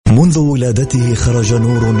منذ ولادته خرج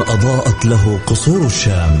نور أضاءت له قصور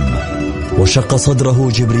الشام، وشق صدره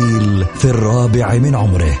جبريل في 4 من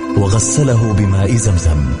عمره وغسله بماء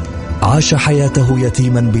زمزم. عاش حياته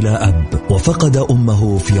يتيما بلا أب، وفقد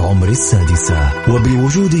أمه في عمر 6،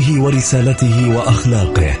 وبوجوده ورسالته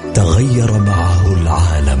وأخلاقه تغير معه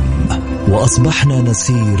العالم، وأصبحنا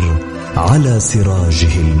نسير على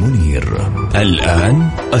سراجه المنير. الآن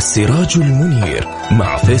السراج المنير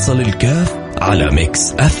مع فيصل الكاف على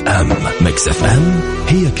ميكس اف ام. ميكس اف ام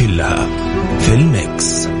هي كلها في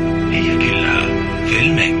الميكس، هي كلها في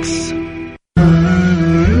الميكس.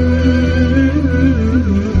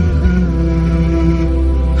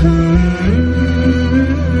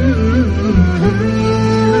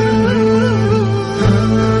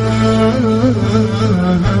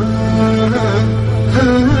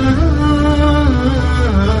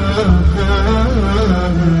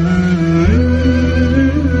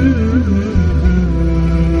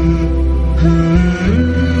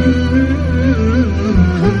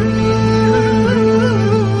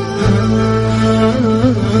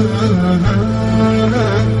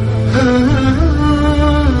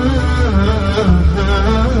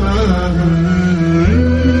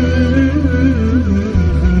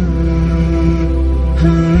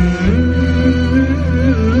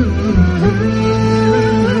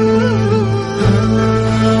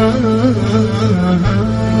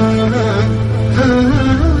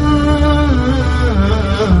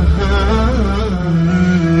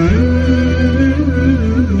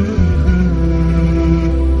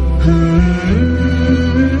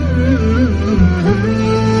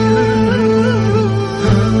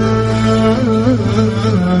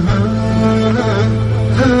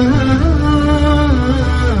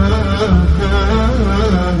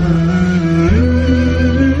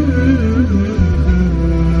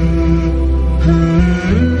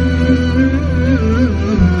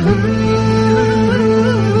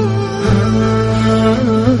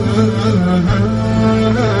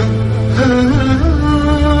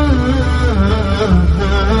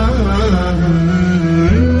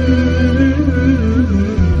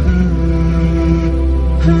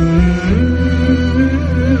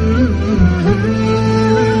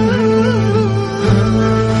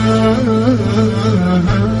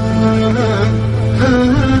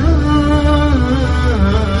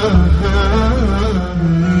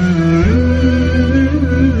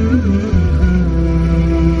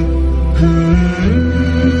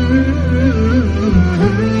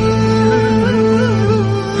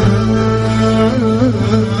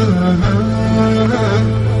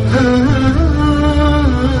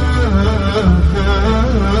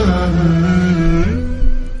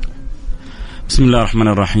 بسم الله الرحمن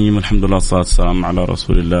الرحيم. الحمد لله والصلاة والسلام على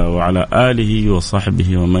رسول الله وعلى آله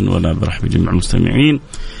وصحبه ومن ولا. برحب جميع المستمعين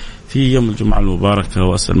في يوم الجمعة المباركة،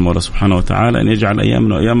 وأسأل المولى سبحانه وتعالى أن يجعل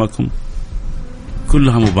أيامنا وأيامكم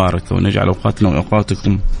كلها مباركة، وأن يجعل أوقاتنا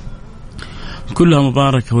وأوقاتكم كلها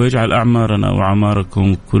مباركة، ويجعل أعمارنا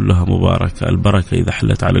وأعماركم كلها مباركة. البركة إذا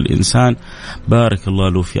حلت على الإنسان بارك الله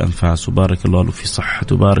له في أنفاسه، بارك الله له في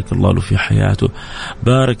صحته، بارك الله له في حياته،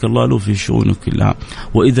 بارك الله له في شؤونه كلها.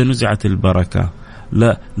 وإذا نزعت البركة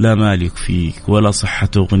لا مال يكفيك، ولا صحة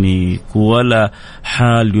تغنيك، ولا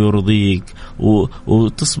حال يرضيك،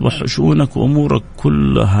 وتصبح شؤونك وأمورك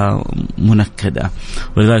كلها منكدة.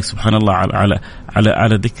 ولذلك سبحان الله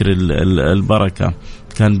على ذكر البركة،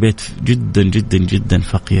 كان بيت جدا جدا جدا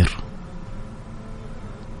فقير.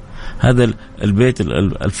 هذا البيت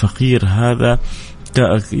الفقير هذا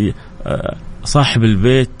صاحب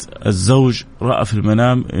البيت الزوج رأى في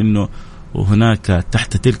المنام إنه هناك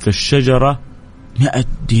تحت تلك الشجرة 100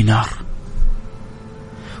 دينار،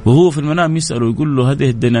 وهو في المنام يسأله يقول له هذه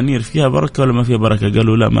الدنانير فيها بركة ولا ما فيها بركة؟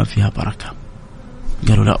 قالوا لا ما فيها بركة.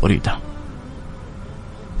 قالوا لا أريدها.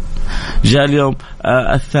 جاء اليوم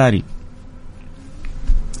الثاني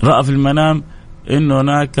رأى في المنام إن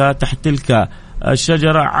هناك تحت تلك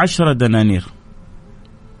الشجرة 10 دنانير.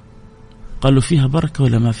 قالوا فيها بركة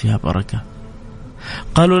ولا ما فيها بركة؟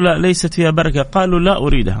 قالوا لا ليست فيها بركة. قالوا لا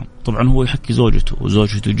أريدها. طبعا هو يحكي زوجته،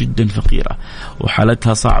 وزوجته جدا فقيرة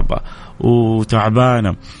وحالتها صعبة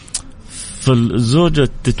وتعبانة، فالزوجة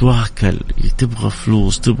تتواكل، تبغى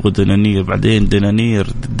فلوس، تبغى دنانير، بعدين دنانير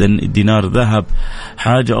دينار ذهب،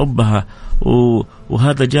 حاجة أبها،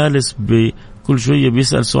 وهذا جالس كل شوية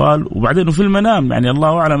بيسأل سؤال. وبعدين في المنام يعني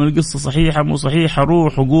الله أعلم القصة صحيحة مو صحيحة،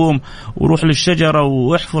 روح وقوم وروح للشجرة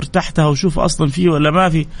واحفر تحتها وشوف أصلا فيه ولا ما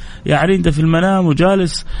فيه. يعني أنت في المنام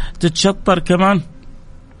وجالس تتشطر كمان.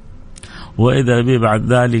 وإذا به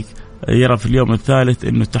بعد ذلك يرى في اليوم الثالث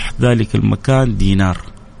إنه تحت ذلك المكان دينار.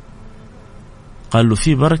 قال له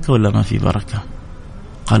فيه بركة ولا ما فيه بركة؟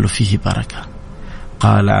 قال له فيه بركة.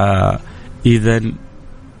 قال إذن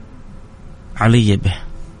علي به،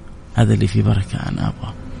 هذا اللي فيه بركة أنا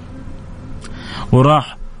أبغى.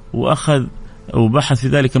 وراح وأخذ وبحث في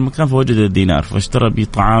ذلك المكان فوجد الدينار، فاشترى به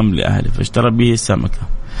طعام لأهله، فاشترى به سمكة.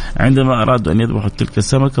 عندما أرادوا أن يذبحوا تلك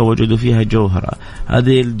السمكة وجدوا فيها جوهرة،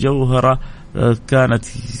 هذه الجوهرة كانت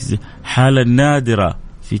حالة نادرة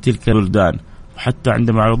في تلك البلدان، حتى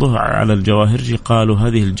عندما عرضوها على الجواهرجي قالوا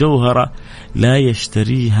هذه الجوهرة لا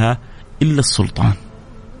يشتريها إلا السلطان.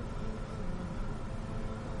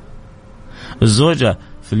 الزوجة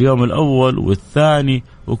في اليوم الأول والثاني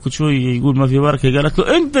وكل شوي يقول ما في بركة، قالت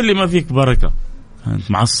له أنت اللي ما فيك بركة.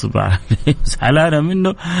 كانت معصبة عليه زعلانة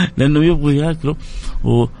منه لأنه يبغوا يأكله.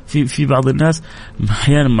 وفي بعض الناس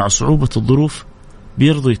أحيانا مع صعوبة الظروف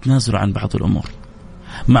بيرضوا يتنازلوا عن بعض الأمور.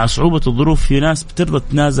 مع صعوبة الظروف في ناس بترضى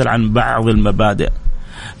تتنازل عن بعض المبادئ.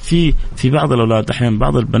 في بعض الأولاد أحيانا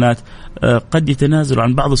بعض البنات قد يتنازلوا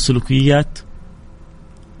عن بعض السلوكيات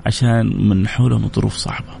عشان من حولهم ظروف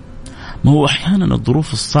صعبة. ما هو أحيانا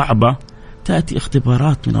الظروف الصعبة تأتي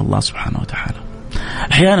اختبارات من الله سبحانه وتعالى.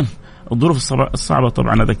 أحيانا الظروف الصعبة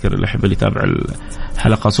طبعا أذكر الأحبة اللي يتابع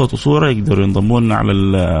الحلقة صوت وصورة يقدروا ينضمون لنا على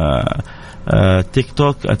التيك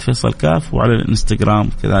توك @فيصل كاف، وعلى الانستغرام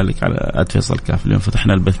كذلك على @فيصل كاف. اليوم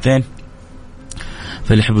فتحنا البثين،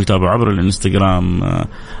 فاللي يحبوا يتابعوا عبر الانستغرام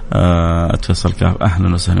 @فيصل كاف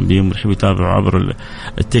أهلا وسهلا بهم، واللي يحبوا يتابعوا عبر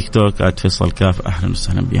التيك توك @فيصل كاف أهلا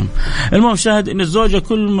وسهلا بهم. المهم شاهد إن الزوجة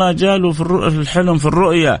كل ما جاله في الحلم في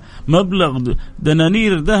الرؤيا مبلغ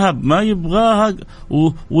دنانير ذهب ما يبغاها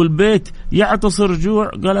والبيت يعتصر جوع،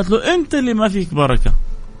 قالت له أنت اللي ما فيك بركة.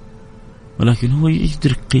 ولكن هو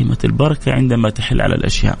يدرك قيمة البركة عندما تحل على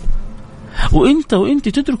الأشياء، وأنت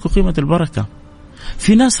تدركوا قيمة البركة.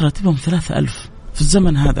 في ناس راتبهم 3000 في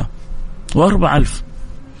الزمن هذا و4000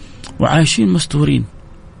 وعايشين مستورين،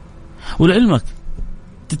 ولعلمك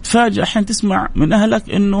تتفاجأ أحيانا تسمع من أهلك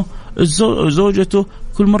إنه زوجته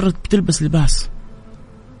كل مرة بتلبس لباس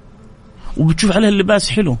وبتشوف عليها اللباس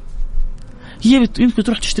حلو، هي يمكن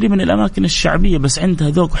تروح تشتري من الأماكن الشعبية بس عندها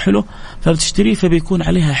ذوق حلو فبتشتريه فبيكون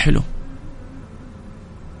عليها حلو،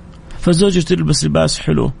 فزوجته تلبس لباس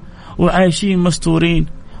حلو وعايشين مستورين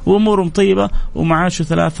وأمورهم طيبة ومعاشه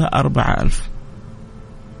 3-4 ألف.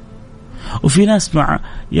 وفي ناس مع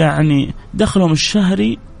يعني دخلهم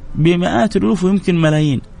الشهري بمئات الألوف ويمكن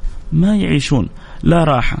ملايين، ما يعيشون لا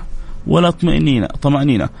راحة ولا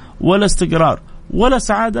طمأنينة ولا استقرار ولا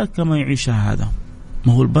سعادة كما يعيشها هذا.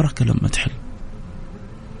 ما هو البركة لما تحل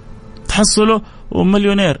تحصله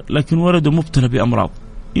ومليونير لكن ولده مبتلى بأمراض،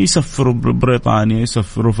 يسفروا بريطانيا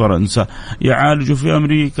يسفروا فرنسا يعالجوا في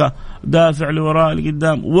أمريكا، دافع لوراء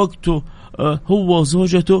لقدام وقته هو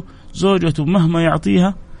وزوجته مهما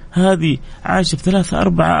يعطيها هذه عايشة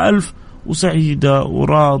ب3-4 ألف وسعيدة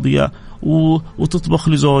وراضية وتطبخ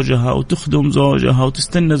لزوجها وتخدم زوجها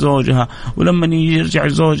وتستنى زوجها، ولما يرجع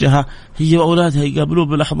زوجها هي وأولادها يقابلوه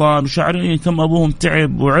بالأحضان وشعرين كم أبوهم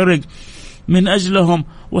تعب وعرق من أجلهم،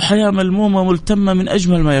 وحياة ملمومة ملتمة من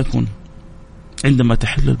أجمل ما يكون عندما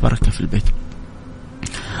تحل البركة في البيت.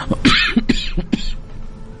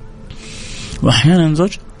 وأحيانا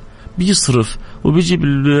زوج بيصرف وبيجيب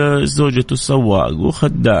زوجته سواق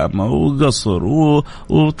وخدامة وقصر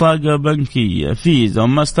وطاقة بنكية فيزا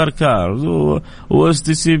وماستر كارد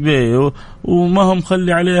واستي وما هم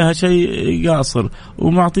خلي عليها شيء قاصر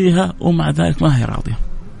ومعطيها، ومع ذلك ما هي راضية.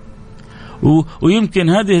 ويمكن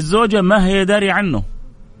هذه الزوجة ما هي داري عنه،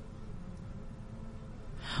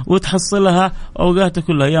 وتحصلها أوقاتها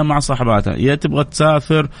كلها يا مع صاحباتها يا تبغى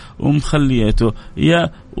تسافر ومخليته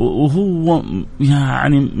يا وهو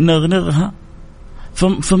يعني منغنغها.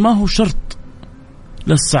 فما هو شرط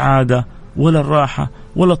للسعادة ولا الراحة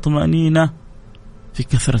ولا الطمأنينة في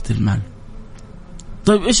كثرة المال.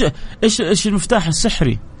 طيب إيش المفتاح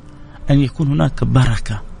السحري؟ أن يكون هناك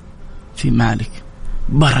بركة في مالك،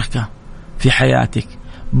 بركة في حياتك،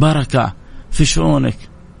 بركة في شؤونك.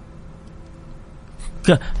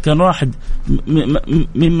 كان واحد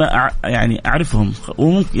مما يعني أعرفهم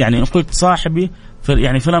وممكن يعني قلت صاحبي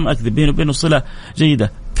يعني فلم أكذب بينه وبينه صلة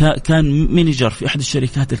جيدة، كان مانجر في أحد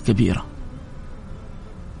الشركات الكبيرة،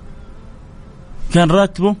 كان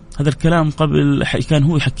راتبه هذا الكلام قبل كان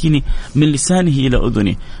هو يحكيني من لسانه إلى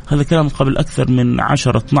أذني، هذا الكلام قبل أكثر من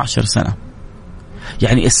 10-12 سنة،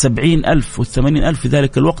 يعني 70,000 و80,000 في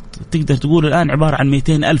ذلك الوقت تقدر تقول الآن عبارة عن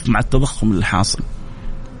 200,000 مع التضخم الحاصل.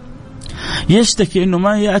 يشتكي إنه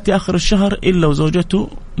ما يأتي آخر الشهر إلا وزوجته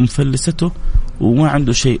مفلسته وما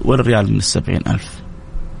عنده شيء ولا ريال من 70,000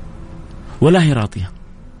 ولا هي راضية،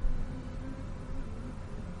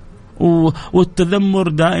 والتذمر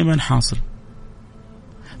دائما حاصل.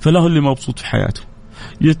 فله اللي مبسوط في حياته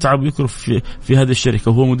يتعب يكرف في هذه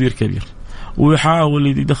الشركة وهو مدير كبير، ويحاول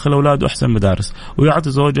يدخل أولاده أحسن مدارس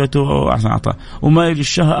ويعطي زوجته أحسن عطاء، وما يجي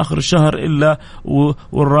الشهر آخر الشهر إلا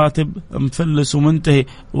والراتب مفلس ومنتهي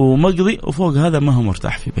ومقضي، وفوق هذا ما هو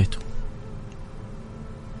مرتاح في بيته.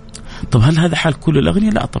 طب هل هذا حال كل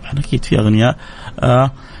الأغنياء؟ لا طبعا، أكيد في أغنياء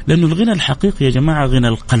لأنه الغنى الحقيقي يا جماعة غنى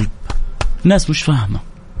القلب. الناس مش فاهمة،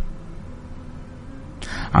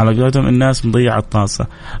 على قولتهم الناس مضيعة الطاسة.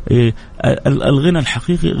 الغنى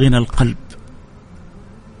الحقيقي غنى القلب.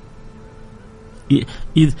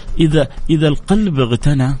 إذا القلب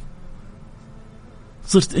اغتنى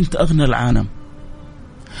صرت أنت أغنى العالم.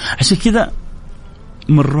 عشان كذا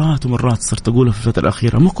مرات ومرات صرت أقولها في الفترة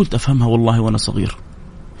الأخيرة، ما كنت أفهمها والله وأنا صغير،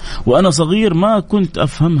 وأنا صغير ما كنت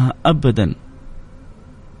أفهمها أبدا.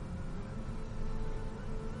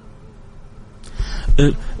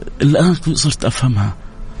 الآن صرت أفهمها.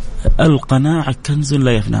 القناعة كنز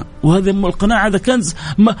لا يفنى، وهذا القناعة هذا كنز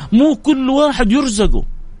مو كل واحد يرزقه.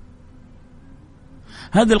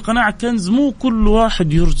 هذه القناعة كنز مو كل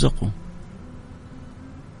واحد يرزقه.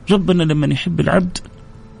 ربنا لما يحب العبد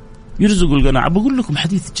يرزق القناعة. بقول لكم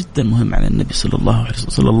حديث جدا مهم عن النبي صلى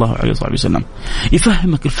الله عليه وسلم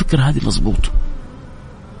يفهمك الفكرة هذه مضبوط.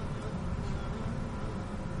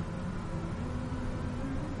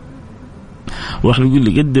 واحد يقول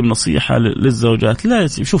لي قدم نصيحة للزوجات. لا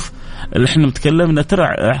شوف، اللي احنا متكلمنا ترى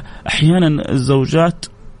احيانا الزوجات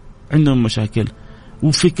عندهم مشاكل،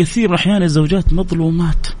 وفي كثير من احيان الزوجات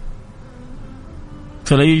مظلومات،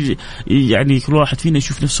 فلا يجي يعني كل واحد فينا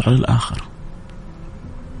يشوف نفسه على الآخر.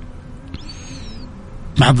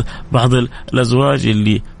 بعض الأزواج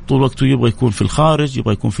اللي طول وقته يبغى يكون في الخارج،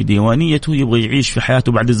 يبغى يكون في ديوانيته، يبغى يعيش في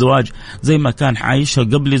حياته بعد الزواج زي ما كان عايشها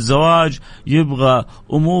قبل الزواج، يبغى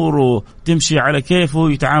أموره تمشي على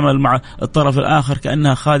كيفه، يتعامل مع الطرف الآخر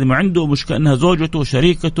كأنها خادمة عنده، مش كأنها زوجته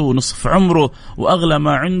وشريكته ونصف عمره وأغلى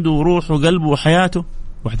ما عنده وروحه وقلبه وحياته.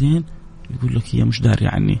 وبعدين يقول لك هي مش داري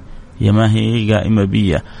عني، هي ما هي قائمة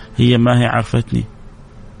بي، هي ما هي عرفتني.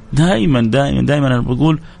 دائما أنا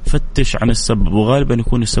بقول فتش عن السبب، وغالبا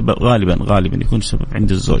يكون السبب غالبا يكون السبب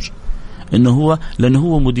عند الزوج، لأنه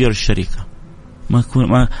هو مدير الشركة،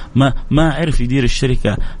 ما عرف يدير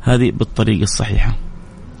الشركة هذه بالطريقة الصحيحة.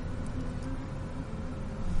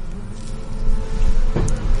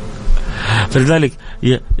 فلذلك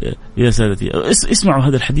يا سادتي اسمعوا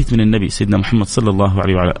هذا الحديث من النبي سيدنا محمد صلى الله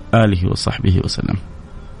عليه وعلى آله وصحبه وسلم.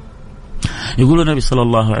 يقول النبي صلى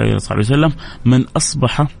الله عليه وسلم: من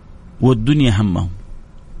أصبح والدنيا همه.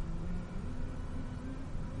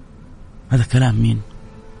 هذا كلام مين؟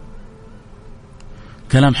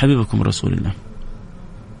 كلام حبيبكم رسول الله.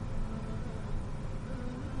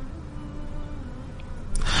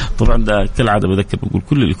 طبعا كالعادة بذكر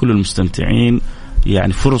بقول كل المستمتعين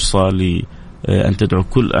يعني فرصة لأن تدعو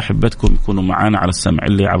كل أحبتكم يكونوا معنا على السمع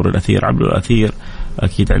اللي عبر الأثير.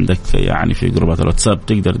 أكيد عندك يعني في جروبات الواتساب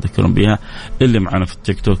تقدر تذكرهم بها، اللي معنا في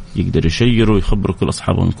التيك توك يقدر يشيروا يخبروا كل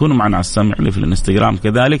أصحابهم يكونوا معنا على السمع، اللي في الانستغرام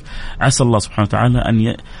كذلك. عسى الله سبحانه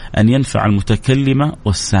وتعالى أن ينفع المتكلم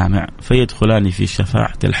والسامع فيدخلان في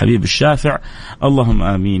شفاعة الحبيب الشافع. اللهم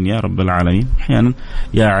آمين يا رب العالمين. أحيانا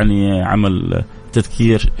يعني عمل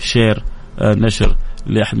تذكير شير نشر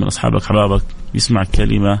لأحد من أصحابك حبابك يسمع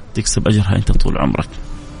كلمة تكسب أجرها أنت طول عمرك.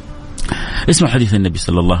 اسمع حديث النبي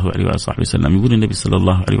صلى الله عليه وصحبه وسلم. يقول النبي صلى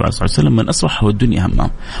الله عليه وصحبه وسلم: من أصبح والدنيا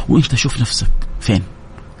همه. وانت شوف نفسك فين.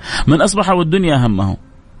 من أصبح والدنيا همه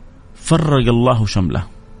فرق الله شمله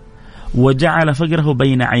وجعل فقره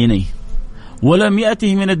بين عينيه ولم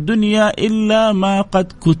يأته من الدنيا إلا ما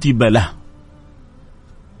قد كتب له.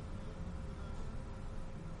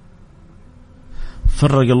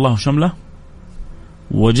 فرق الله شمله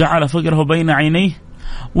وجعل فقره بين عينيه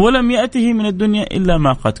ولم يأته من الدنيا إلا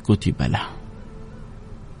ما قد كتب له.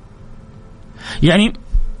 يعني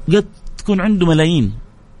قد تكون عنده ملايين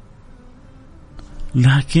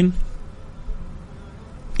لكن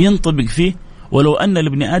ينطبق فيه ولو أن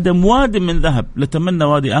لابن آدم واد من ذهب لتمنى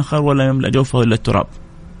وادي آخر ولا يملأ جوفه إلا التراب.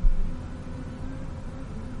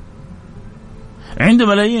 عنده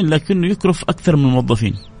ملايين لكنه يكرف أكثر من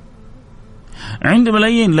الموظفين. عنده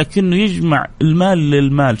ملايين لكنه يجمع المال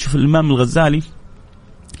للمال. شوف الإمام الغزالي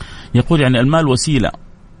يقول يعني المال وسيلة.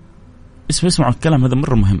 اسمعوا الكلام هذا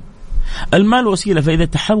مرة مهم. المال وسيلة، فإذا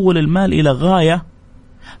تحول المال إلى غاية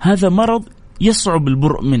هذا مرض يصعب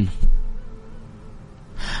البرء منه.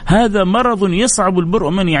 هذا مرض يصعب البرء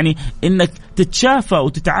منه، يعني إنك تتشافى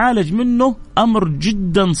وتتعالج منه أمر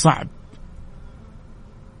جدا صعب.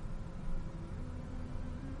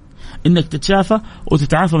 إنك تتشافى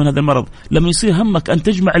وتتعافى من هذا المرض. لما يصير همك أن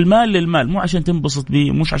تجمع المال للمال، مو عشان تنبسط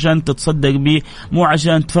به، مش عشان تتصدق به، مو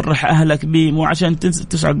عشان تفرح أهلك به، مو عشان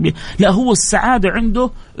تسعد به، لا، هو السعادة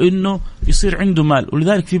عنده إنه يصير عنده مال.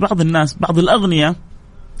 ولذلك في بعض الناس، بعض الأغنياء،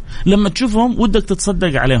 لما تشوفهم ودك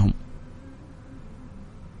تتصدق عليهم،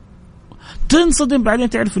 تنصدم بعدين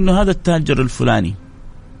تعرف إنه هذا التاجر الفلاني.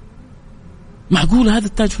 معقولة هذا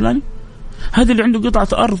التاج فلاني؟ هذا اللي عنده قطعة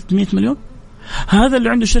أرض 100 مليون؟ هذا اللي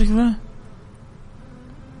عنده شركة فلانية؟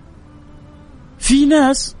 في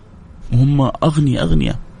ناس هم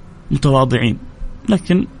أغنياء متواضعين،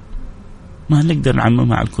 لكن ما نقدر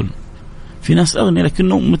نعممها على الكل. في ناس أغنياء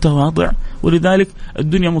لكنه متواضع، ولذلك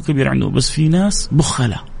الدنيا مو كبيرة عنده. بس في ناس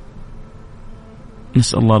بخلة،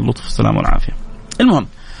 نسأل الله اللطف والسلام والعافية. المهم،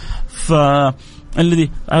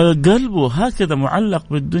 فالذي قلبه هكذا معلق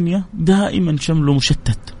بالدنيا دائما شمله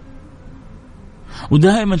مشتت،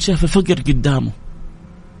 ودائما شاف الفقر قدامه.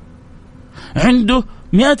 عنده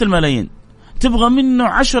 100 الملايين، تبغى منه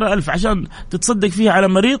 10,000 عشان تتصدق فيها على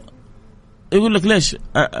مريض، يقول لك ليش؟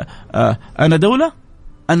 أنا دولة؟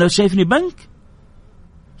 أنا شايفني بنك؟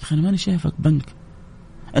 يا أخي أنا ماني شايفك بنك،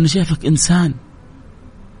 أنا شايفك إنسان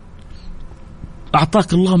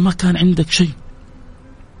أعطاك الله ما كان عندك شيء،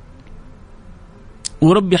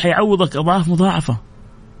 وربي حيعوضك أضعاف مضاعفة،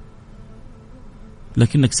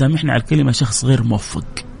 لكنك سامحني على الكلمة شخص غير موفق.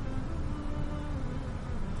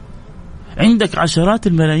 عندك عشرات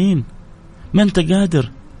الملايين، ما أنت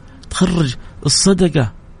قادر تخرج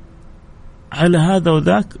الصدقة على هذا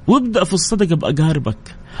وذاك، وابدأ في الصدقة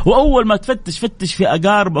بأقاربك، وأول ما فتش في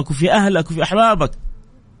أقاربك وفي أهلك وفي أحبابك.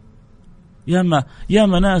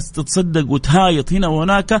 ياما ناس تتصدق وتهايط هنا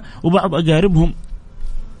وهناك، وبعض أقاربهم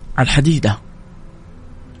على الحديدة.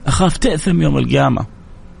 أخاف تأثم يوم القيامة،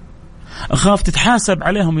 أخاف تتحاسب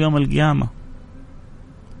عليهم يوم القيامة.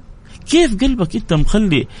 كيف قلبك أنت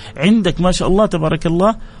مخلي عندك ما شاء الله تبارك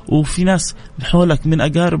الله، وفي ناس حولك من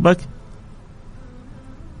أقاربك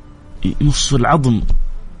نص العظم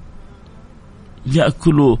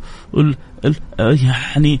يأكلوا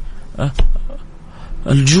يعني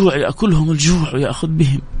الجوع، يأكلهم الجوع ويأخذ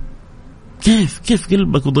بهم. كيف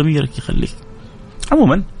قلبك وضميرك يخليك؟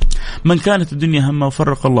 عموما، من كانت الدنيا همه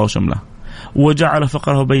وفرق الله شمله وجعل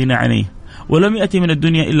فقره بين عينيه ولم يأتي من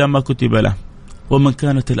الدنيا إلا ما كتب له، ومن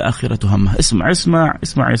كانت الآخرة همه. اسمع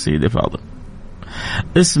يا سيدي الفاضل،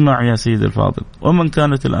 اسمع يا سيدي الفاضل، ومن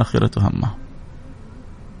كانت الآخرة همه.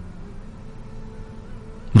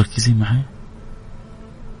 مركزين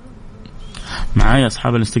معايا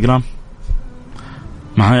أصحاب الانستغرام،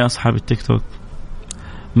 معايا أصحاب التيك توك،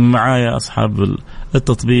 معايا أصحاب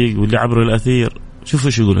التطبيق واللي عبر الأثير. شوفوا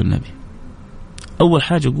ايش يقول النبي. أول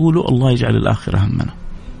حاجة قولوا الله يجعل الآخرة همنا،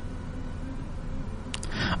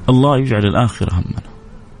 الله يجعل الآخرة همنا.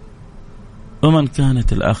 ومن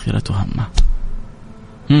كانت الآخرة همه،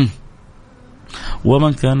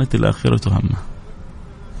 ومن كانت الآخرة همه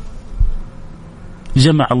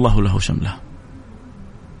جمع الله له شمله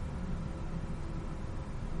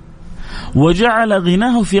وجعل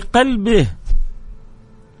غناه في قلبه،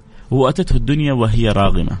 وأتته الدنيا وهي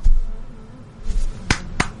راغمة.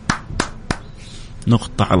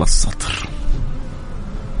 نقطة على السطر.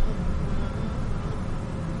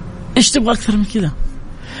 إيش تبغى أكثر من كذا؟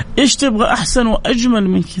 إيش تبغى أحسن وأجمل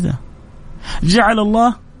من كذا؟ جعل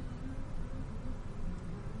الله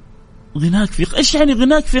غناك في، إيش يعني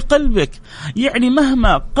غناك في قلبك؟ يعني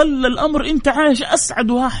مهما قل الأمر أنت عايش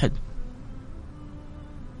أسعد واحد.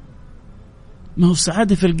 ما هو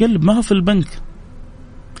السعادة في القلب، ما هو في البنك.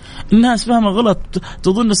 الناس فاهمة غلط،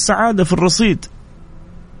 تظن السعادة في الرصيد.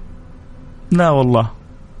 لا والله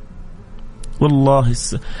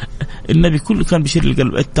النبي كله كان بيشير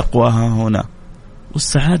القلب. التقوى ها هنا،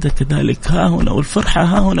 والسعادة كذلك ها هنا، والفرحة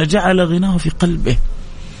ها هنا. جعل غناه في قلبه.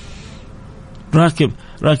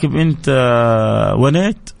 راكب انت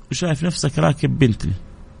ونيت وشايف نفسك راكب بنتلي،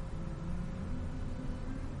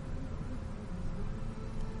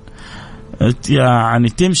 يعني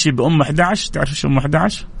تمشي بأم 11. تعرف ايش أم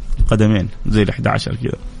 11؟ قدمين زي ال11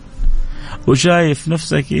 كذا، وشايف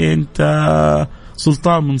نفسك انت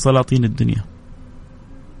سلطان من سلاطين الدنيا،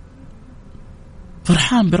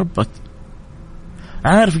 فرحان بربك،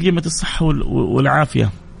 عارف قيمة الصحة والعافية.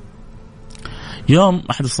 يوم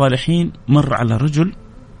أحد الصالحين مر على رجل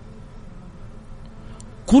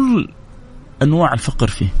كل أنواع الفقر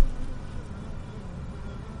فيه،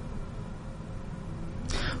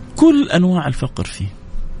 كل أنواع الفقر فيه،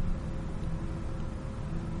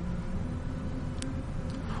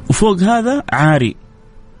 وفوق هذا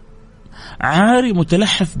عاري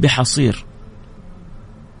متلحف بحصير،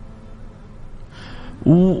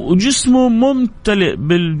 وجسمه ممتلئ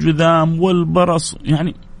بالجذام والبرص،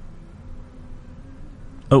 يعني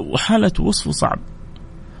وحالة وصفه صعب.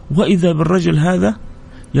 وإذا بالرجل هذا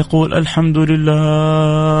يقول الحمد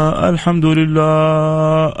لله الحمد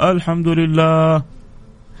لله الحمد لله.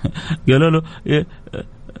 قالوا له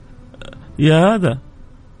يا هذا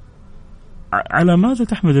على ماذا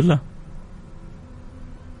تحمد الله؟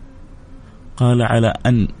 قال على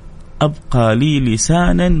أن أبقى لي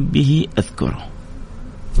لسانا به أذكره،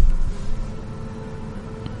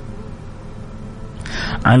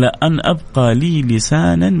 على أن أبقى لي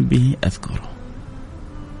لسانا به أذكره.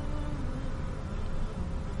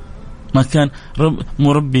 ما كان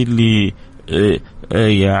مربي اللي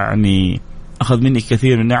يعني أخذ مني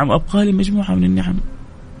كثير من النعم، أبقى لي مجموعة من النعم.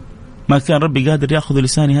 ما كان ربي قادر يأخذ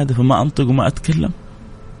لساني هذا فما أنطق وما أتكلم.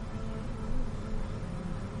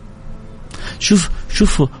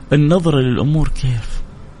 شوفوا النظرة للأمور كيف.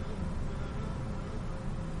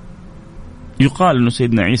 يقال أنه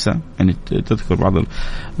سيدنا عيسى، يعني تذكر بعض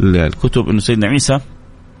الكتب أنه سيدنا عيسى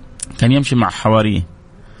كان يمشي مع حواريه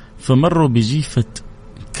فمروا بجيفة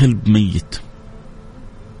كلب ميت،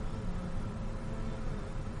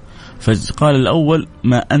 فقال الأول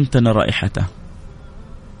ما أنتن رائحته،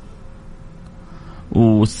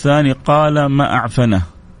 والثاني قال ما أعفنه،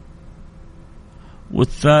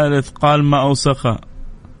 والثالث قال ما أوسخه.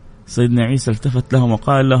 سيدنا عيسى التفت لهم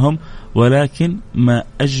وقال لهم ولكن ما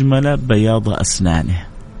أجمل بياض أسنانه.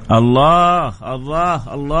 الله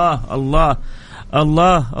الله الله الله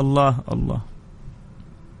الله الله الله،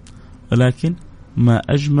 ولكن ما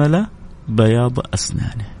أجمل بياض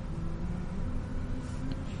أسنانه.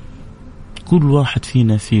 كل واحد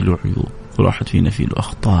فينا فيه له عيوب، كل واحد فينا فيه له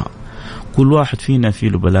أخطاء، كل واحد فينا فيه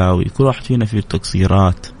له بلاوي، كل واحد فينا فيه له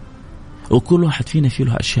تقصيرات، وكل واحد فينا فيه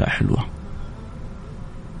له أشياء حلوة،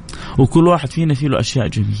 وكل واحد فينا فيه له أشياء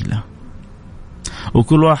جميلة،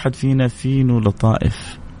 وكل واحد فينا فيه له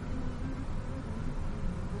لطائف،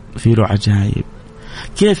 فيه له عجائب.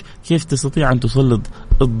 كيف تستطيع أن تسلط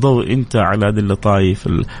الضوء أنت على هذه اللطائف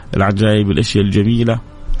العجائب الأشياء الجميلة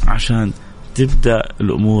عشان تبدأ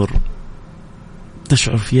الأمور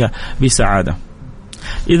تشعر فيها بسعادة.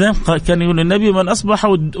 إذا كان يقول النبي من أصبح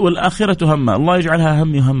والآخرة همه، الله يجعلها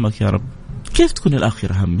همي وهمك يا رب. كيف تكون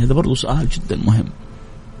الآخرة همي؟ هذا برضو سؤال جدا مهم.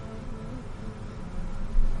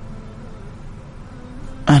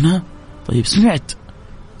 أنا طيب سمعت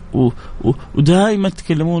ودائما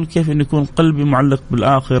تكلمون كيف أن يكون قلبي معلق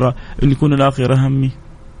بالآخرة، أن يكون الآخرة همي.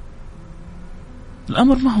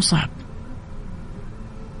 الأمر ما هو صعب.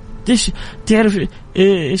 تعرف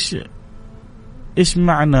إيش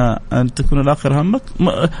معنى أن تكون الآخرة همك؟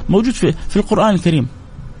 موجود في القرآن الكريم.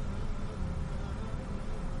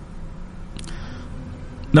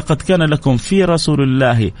 لقد كان لكم في رسول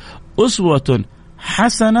الله أسوة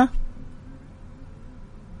حسنة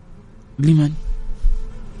لمن؟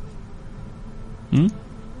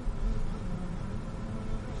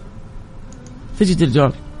 تجد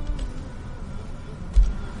الجواب.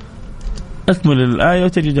 أكمل الآية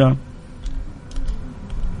وتجد الجواب.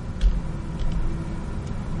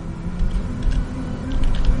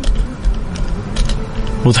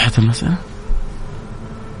 وضحت المسألة؟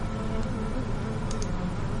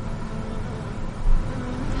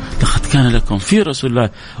 لقد كان لكم في رسول الله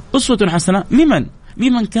أسوة حسنة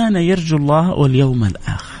لمن كان يرجو الله واليوم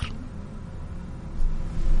الآخر.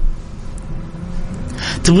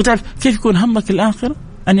 تبغى تعرف كيف يكون همك الآخرة؟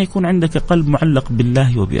 أن يكون عندك قلب معلق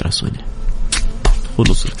بالله وبرسوله.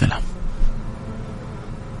 خلص الكلام،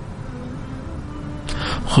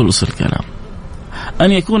 خلص الكلام.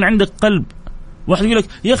 أن يكون عندك قلب. واحد يقول لك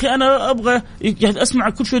يا أخي أنا أبغى أسمع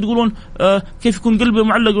كل شيء تقولون كيف يكون قلبي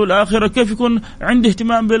معلق بالآخرة، كيف يكون عندي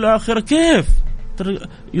اهتمام بالآخرة. كيف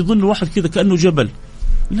يظن واحد كذا كأنه جبل.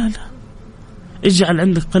 لا لا، اجعل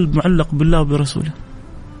عندك قلب معلق بالله وبرسوله.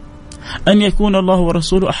 أن يكون الله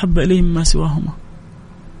ورسوله أحب إليه مما سواهما.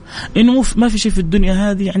 إنه ما في شيء في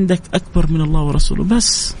الدنيا هذه عندك أكبر من الله ورسوله.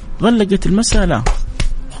 بس غلقت المسألة،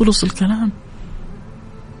 خلص الكلام.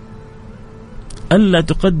 ألا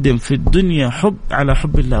تقدم في الدنيا حب على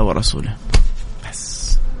حب الله ورسوله.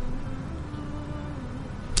 بس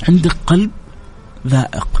عندك قلب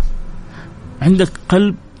ذائق، عندك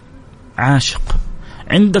قلب عاشق،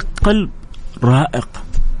 عندك قلب رائق.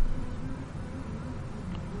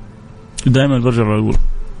 دائما برجع أقول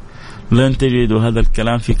لن تجدوا هذا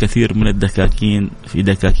الكلام في كثير من الدكاكين، في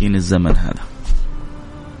دكاكين الزمن هذا.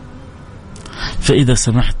 فإذا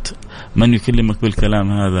سمحت من يكلمك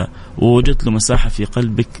بالكلام هذا ووجدت له مساحة في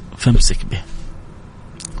قلبك فامسك به.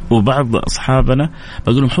 وبعض أصحابنا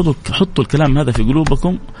بقولهم حطوا الكلام هذا في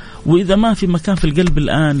قلوبكم، وإذا ما في مكان في القلب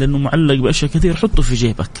الآن لأنه معلق بأشياء كثير حطه في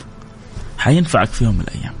جيبك، حينفعك في يوم من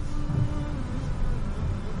الأيام،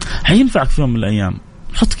 حينفعك في يوم من الأيام.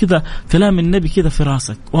 حط كذا كلام النبي كذا في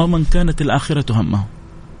راسك: ومن كانت الآخرة همه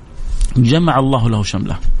جمع الله له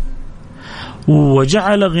شمله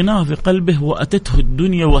وجعل غناه في قلبه وأتته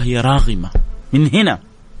الدنيا وهي راغمة. من هنا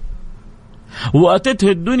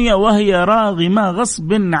وأتته الدنيا وهي راغمة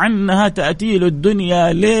غصب عنها تأتي له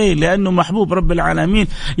الدنيا. ليه؟ لأنه محبوب رب العالمين.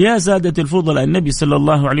 يا سادة الفضلاء، النبي صلى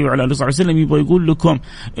الله عليه وعلى آله وسلم يبغى يقول لكم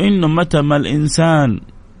إنه متى ما الإنسان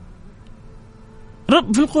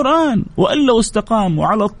رب في القرآن: وأن لو استقاموا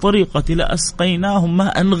على الطريقة لأسقيناهم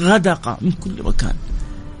ماء غدقا من كل مكان،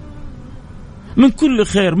 من كل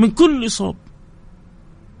خير، من كل صوب.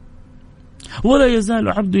 ولا يزال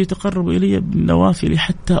عبد يتقرب إلي بالنوافل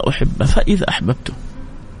حتى أحبه فإذا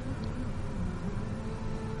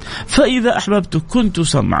أحببته كنت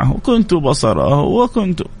سمعه كنت بصره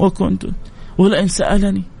وكنت ولئن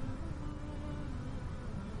سألني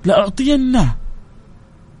لأعطينه.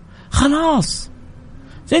 خلاص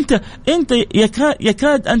أنت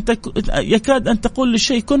يكاد أن تقول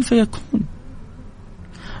للشيء كن فيكون.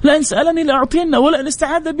 لئن سألني لأعطينه ولئن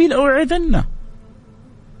استعاذ بي لأوعذنه.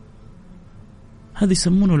 هذا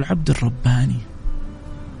يسمونه العبد الرباني.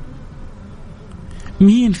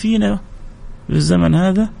 مين فينا في الزمن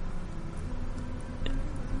هذا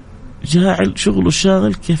جاعل شغله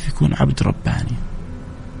الشاغل كيف يكون عبد رباني؟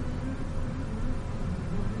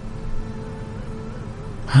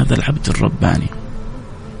 هذا العبد الرباني.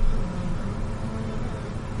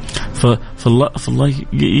 فالله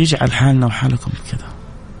يجعل حالنا وحالكم كذا،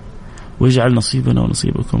 ويجعل نصيبنا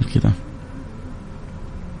ونصيبكم كذا.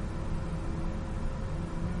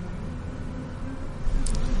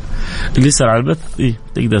 اللي يسأل على البث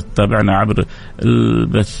تقدر تتابعنا عبر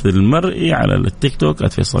البث المرئي على التيك توك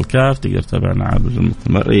 @فيصل كاف، تقدر تتابعنا عبر البث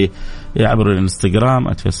المرئي عبر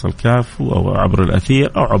الانستغرام @فيصل كاف، أو عبر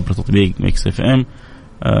الأثير، أو عبر تطبيق ميكس اف ام.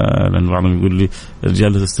 لأن بعضهم يقول لي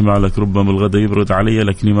رجال تستمع لك ربما الغداء يبرد علي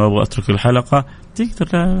لكني ما أبغى أترك الحلقة.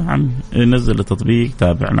 تقدر عم نزل التطبيق،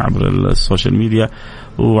 تابعنا عبر السوشيال ميديا،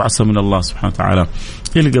 وعسى من الله سبحانه وتعالى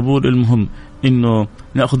اللي قبول. المهم إنه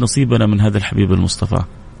نأخذ نصيبنا من هذا الحبيب المصطفى.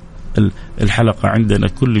 الحلقة عندنا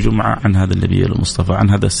كل جمعة عن هذا النبي المصطفى، عن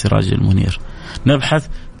هذا السراج المنير. نبحث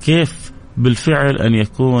كيف بالفعل أن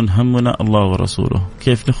يكون همنا الله ورسوله،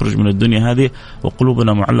 كيف نخرج من الدنيا هذه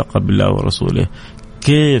وقلوبنا معلقة بالله ورسوله،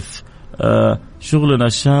 كيف شغلنا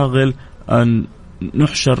الشاغل أن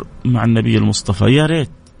نحشر مع النبي المصطفى. يا ريت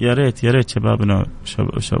يا ريت يا ريت شبابنا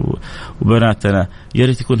وبناتنا يا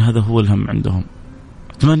ريت يكون هذا هو الهم عندهم.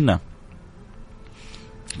 أتمنى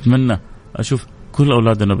أشوف كل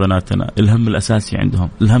أولادنا وبناتنا الهم الأساسي عندهم،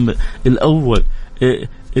 الهم الأول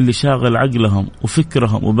اللي شاغل عقلهم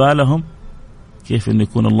وفكرهم وبالهم، كيف أن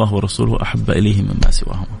يكون الله ورسوله أحب إليه مما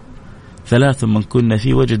سواهما. 3 من كنا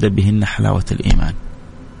فيه وجد بهن حلاوة الإيمان.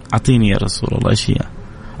 أعطيني يا رسول الله إيش هي؟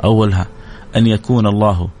 أولها أن يكون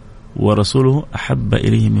الله ورسوله أحب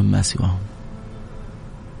إليه مما سواهما.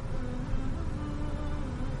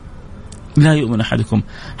 لا يؤمن أحدكم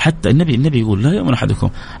حتى النبي يقول لا يؤمن أحدكم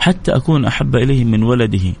حتى أكون أحب إليه من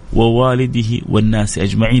ولده ووالده والناس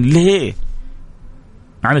أجمعين. ليه؟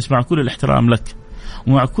 معلش، مع كل الاحترام لك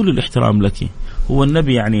ومع كل الاحترام لك، هو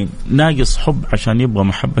النبي يعني ناقص حب عشان يبغى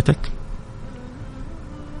محبتك؟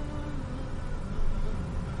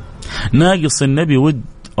 ناقص النبي ود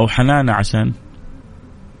أو حنانة عشان؟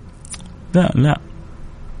 لا.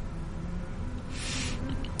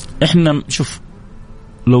 إحنا شوف،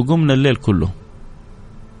 لو قمنا الليل كله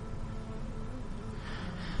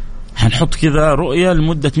هنحط كذا رؤية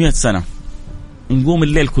لمدة 100 سنة، نقوم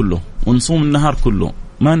الليل كله ونصوم النهار كله،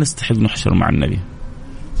 ما نستحق نحشر مع النبي.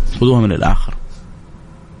 خذوها من الآخر.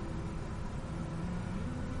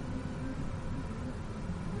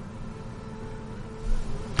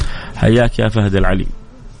 حياك يا فهد العلي،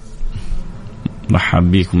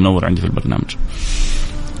 مرحب بيك ومنور عندي في البرنامج.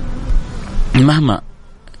 مهما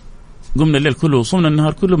قمنا الليل كله وصومنا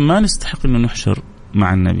النهار كله ما نستحق انه نحشر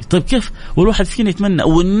مع النبي. طيب كيف والواحد فينا يتمنى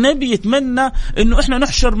والنبي يتمنى انه احنا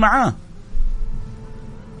نحشر معاه؟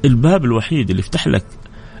 الباب الوحيد اللي يفتح لك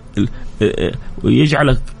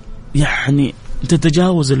ويجعلك يعني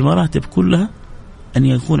تتجاوز المراتب كلها ان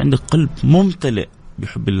يكون عندك قلب ممتلئ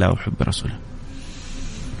بحب الله وحب رسوله.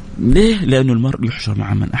 ليه؟ لأنه المرء يحشر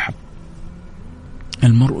مع من أحب.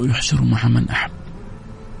 المرء يحشر مع من أحب.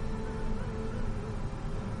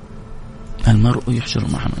 المرء يحشر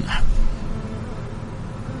مع من أحب.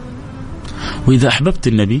 وإذا أحببت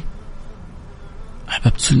النبي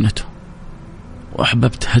أحببت سنته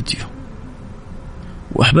وأحببت هديه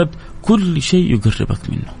وأحببت كل شيء يقربك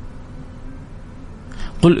منه.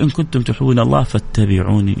 قل إن كنتم تحبون الله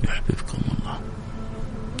فاتبعوني يحببكم الله.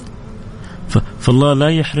 فالله لا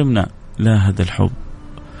يحرمنا لا هذا الحب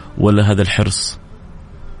ولا هذا الحرص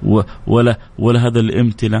ولا هذا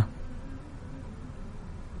الامتلاء،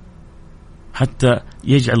 حتى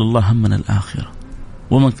يجعل الله همنا الآخرة.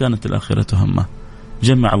 ومن كانت الآخرة همه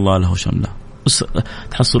جمع الله له شمله.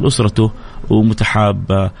 تحصل أسرته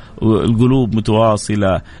ومتحابة، والقلوب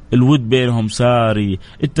متواصلة، الود بينهم ساري،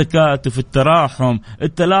 التكاتف، التراحم،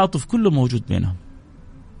 التلاطف، كله موجود بينهم،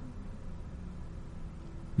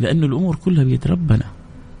 لأن الأمور كلها بيد ربنا.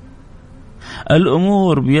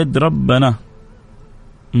 الأمور بيد ربنا،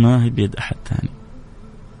 ما هي بيد أحد ثاني.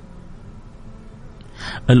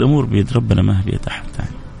 الأمور بيد ربنا، ما هي بيد أحد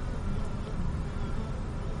ثاني.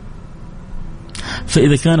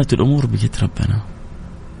 فإذا كانت الأمور بيد ربنا،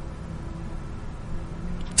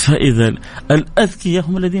 فإذا الأذكياء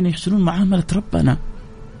هم الذين يحسنون معاملة ربنا.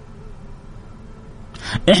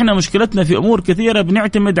 إحنا مشكلتنا في أمور كثيرة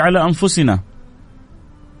بنعتمد على أنفسنا.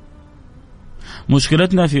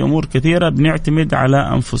 مشكلتنا في أمور كثيرة بنعتمد على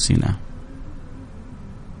أنفسنا.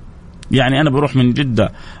 يعني أنا بروح من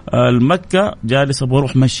جدة المكة جالس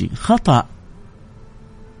بروح مشي، خطأ.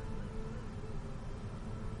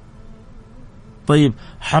 طيب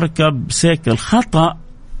حركب سيكل، خطأ،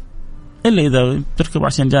 إلا إذا تركب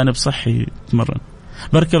عشان جانب صحي تمرن.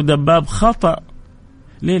 بركب دباب، خطأ.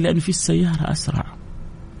 ليه؟ لأنه في السيارة أسرع،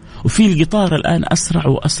 وفي القطار الآن أسرع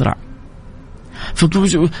وأسرع.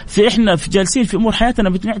 فإحنا في جالسين في أمور حياتنا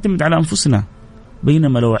بنعتمد على أنفسنا،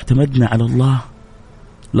 بينما لو اعتمدنا على الله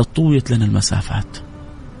لطويت لنا المسافات.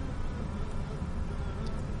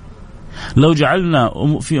 لو جعلنا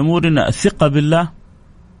في أمورنا الثقة بالله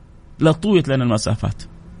لطويت لنا المسافات.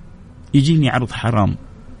 يجيني عرض حرام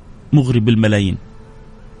مغري بالملايين،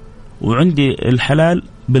 وعندي الحلال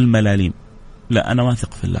بالملاليم، لا أنا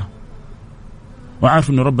واثق في الله وعارف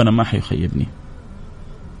أنه ربنا ما حيخيبني،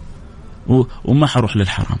 وما حروح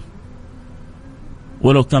للحرام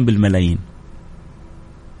ولو كان بالملايين.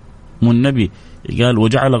 والنبي قال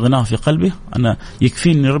وجعل غناه في قلبه، أنا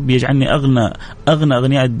يكفيني ربي يجعلني أغنى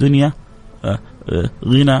أغنياء الدنيا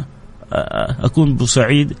غنى، أكون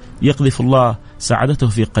بسعيد يقذف الله سعادته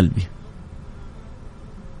في قلبي.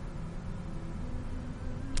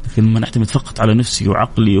 لكن لما نعتمد فقط على نفسي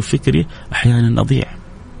وعقلي وفكري أحيانا أضيع.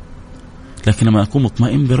 لكن لما أكون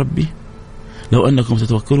مطمئن بربي، لو أنكم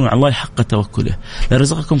تتوكلون على الله حق توكله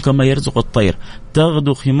لرزقكم كما يرزق الطير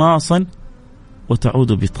تغدو خماصا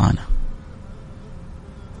وتعود بطانا.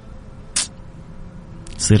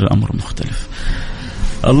 يصير الأمر مختلف.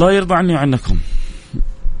 الله يرضى عني وعنكم.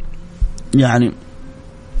 يعني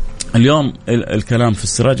اليوم الكلام في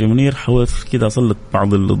السراج المنير حاولت كده أسلط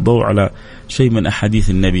بعض الضوء على شيء من أحاديث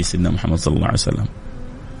النبي سيدنا محمد صلى الله عليه وسلم،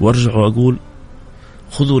 وارجع وأقول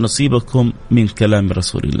خذوا نصيبكم من كلام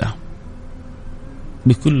رسول الله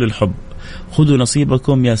بكل الحب. خذوا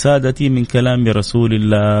نصيبكم يا سادتي من كلام رسول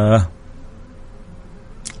الله.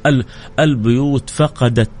 البيوت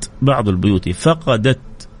فقدت، بعض البيوت فقدت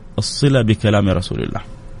الصلة بكلام رسول الله.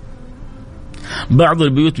 بعض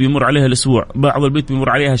البيوت بيمر عليها الأسبوع، بعض البيوت بيمر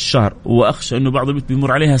عليها الشهر، وأخشى أنه بعض البيوت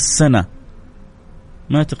بيمر عليها السنة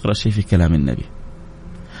ما تقرأ شيء في كلام النبي.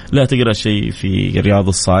 لا تقرأ شيء في رياض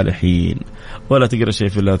الصالحين، ولا تقرأ شيء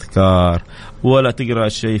في الأذكار، ولا تقرأ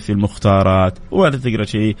شيء في المختارات، ولا تقرأ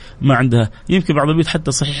شيء ما عندها. يمكن بعض البيوت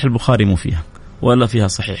حتى صحيح البخاري مو فيها، ولا فيها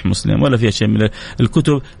صحيح مسلم، ولا فيها شيء من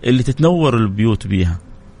الكتب اللي تتنور البيوت بيها.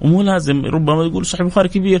 ومو لازم، ربما يقول صحيح البخاري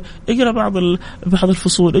كبير، اقرأ بعض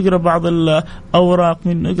الفصول، اقرأ بعض الأوراق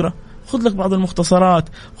منه، اقرأ، خذ لك بعض المختصرات،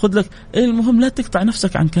 خذ لك. المهم لا تقطع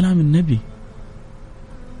نفسك عن كلام النبي.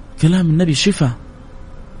 كلام النبي شفاء،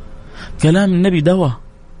 كلام النبي دواء،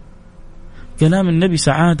 كلام النبي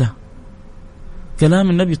سعادة، كلام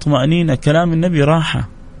النبي طمأنينة، كلام النبي راحة.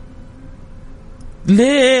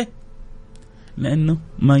 ليه؟ لأنه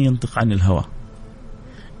ما ينطق عن الهوى،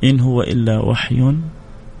 إن هو إلا وحي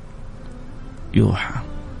يوحى.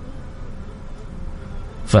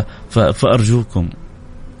 فأرجوكم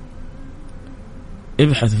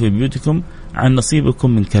ابحثوا في بيوتكم عن نصيبكم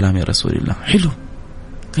من كلام رسول الله. حلو،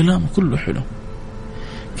 كلامه كله حلو،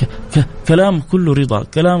 كلامه كله رضا،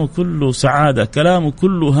 كلامه كله سعادة، كلامه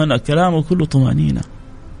كله هنا، كلامه كله طمأنينة.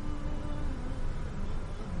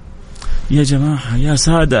 يا جماعة، يا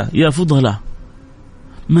سادة، يا فضلة،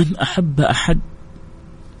 من أحب أحد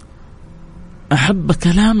أحب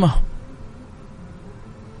كلامه،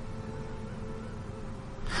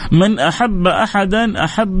 من أحب أحدا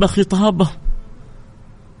أحب خطابه.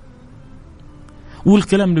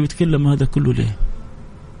 والكلام اللي بيتكلم هذا كله ليه؟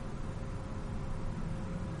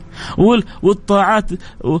 والطاعات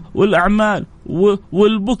والأعمال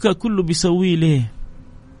والبكاء كله بيسويه ليه؟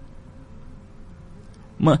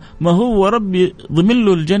 ما هو ربي ضمن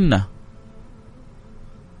له الجنة.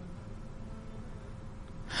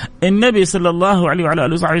 النبي صلى الله عليه وعلى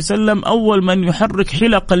آله وصحبه وسلم أول من يحرك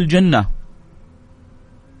حلق الجنة.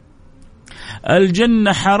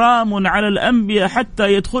 الجنة حرام على الأنبياء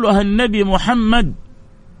حتى يدخلها النبي محمد.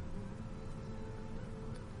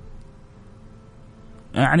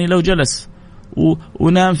 يعني لو جلس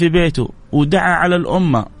ونام في بيته ودعا على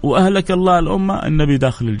الأمة وأهلك الله الأمة، النبي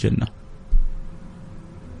داخل الجنة.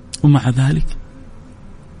 ومع ذلك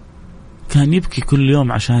كان يبكي كل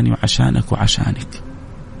يوم عشاني وعشانك وعشانك.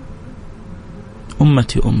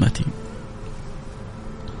 أمتي أمتي،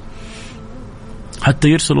 حتى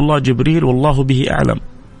يرسل الله جبريل والله به أعلم،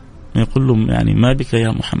 يقول له يعني ما بك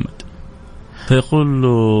يا محمد، فيقول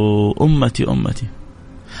له أمتي أمتي،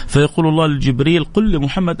 فيقول الله لجبريل قل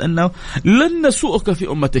لمحمد أنه لن نسوءك في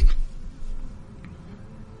أمتك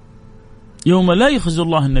يوم لا يخزي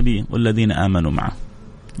الله النبي والذين آمنوا معه.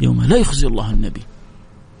 يوم لا يخزي الله النبي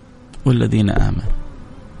والذين آمنوا،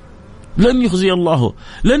 لن يخزي الله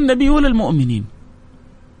لا النبي ولا المؤمنين.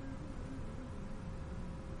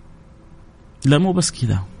 لا مو بس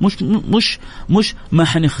كذا، مش ما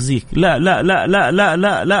حنخزيك، لا لا لا لا لا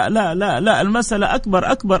لا لا لا لا لا، المسألة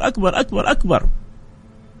أكبر أكبر أكبر أكبر أكبر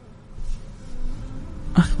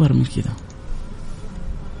أكبر من كذا.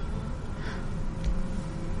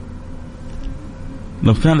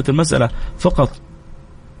 لو كانت المسألة فقط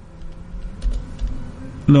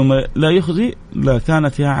لو ما لا يخزي لا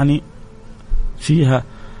كانت يعني فيها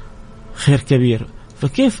خير كبير،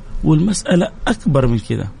 فكيف والمسألة أكبر من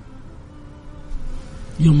كذا؟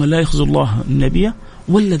 يوم لا يخزي الله النبي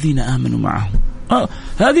والذين آمنوا معه.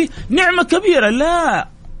 هذه نعمة كبيرة. لا،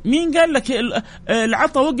 مين قال لك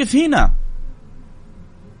العطا وقف هنا؟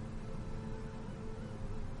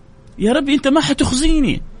 يا ربي أنت ما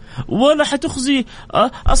حتخزيني ولا حتخزي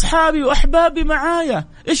أصحابي وأحبابي معايا.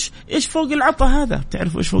 إيش فوق العطا هذا؟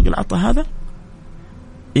 تعرفوا إيش فوق العطا هذا؟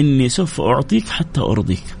 إني سوف أعطيك حتى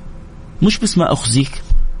أرضيك. مش بس ما أخزيك،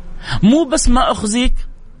 مو بس ما أخزيك،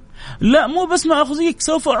 لا مو بس ما أخزيك،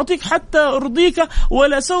 سوف أعطيك حتى أرضيك،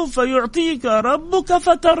 ولا سوف يعطيك ربك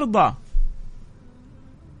فترضى،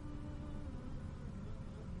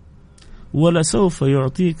 ولا سوف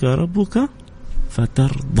يعطيك ربك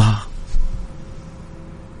فترضى،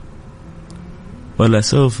 ولا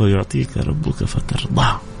سوف يعطيك ربك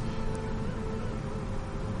فترضى.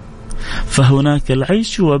 فهناك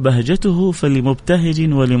العيش وبهجته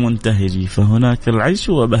فلمبتهج ولمنتهج، فهناك العيش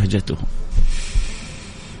وبهجته.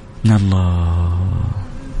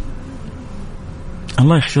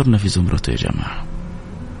 الله يحشرنا في زمرته يا جماعة،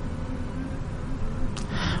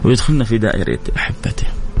 ويدخلنا في دائرة أحبته.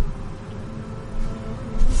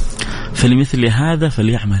 فلمثل هذا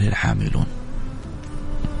فليعمل العاملون،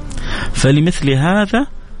 فلمثل هذا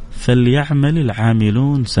فليعمل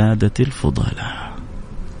العاملون سادة الفضلاء.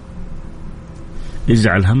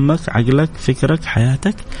 اجعل همك، عقلك، فكرك،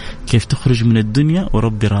 حياتك كيف تخرج من الدنيا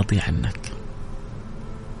وربي راضي عنك،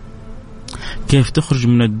 كيف تخرج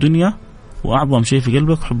من الدنيا وأعظم شيء في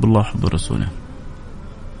قلبك حب الله وحب رسوله،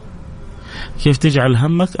 كيف تجعل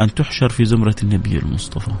همك أن تحشر في زمرة النبي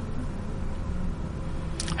المصطفى،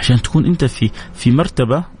 عشان تكون أنت في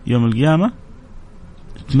مرتبة يوم القيامة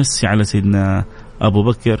تمسي على سيدنا أبو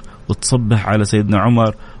بكر وتصبح على سيدنا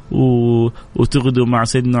عمر وتغدو مع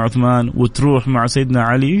سيدنا عثمان وتروح مع سيدنا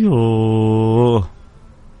علي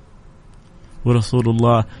ورسول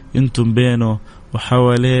الله أنتم بينه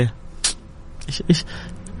وحواليه. إيش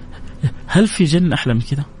هل في جنة أحلى من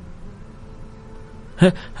كذا؟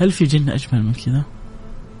 هل في جنة أجمل من كذا؟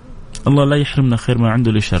 الله لا يحرمنا خير ما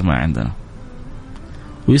عنده لشر ما عندنا،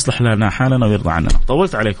 ويصلح لنا حالنا ويرضى عننا.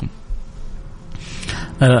 طولت عليكم.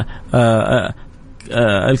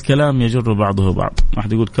 الكلام يجر بعضه بعض.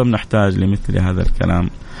 واحد يقول كم نحتاج لمثل هذا الكلام.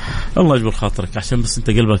 الله يجبر خاطرك، عشان بس انت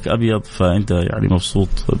قلبك أبيض فانت يعني مبسوط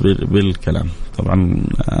بالكلام. طبعا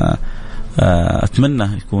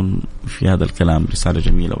أتمنى يكون في هذا الكلام رسالة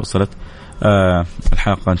جميلة وصلت.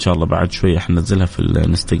 الحلقة إن شاء الله بعد شوية حننزلها في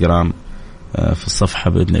الانستغرام في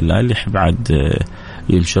الصفحة بإذن الله. اللي يحب عاد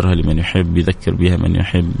ينشرها لمن يحب، يذكر بها من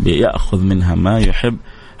يحب، يأخذ منها ما يحب.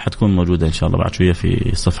 حتكون موجودة إن شاء الله بعد شوية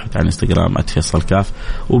في صفحة على الانستغرام @فيصل_كاف،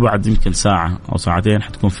 وبعد يمكن ساعة أو ساعتين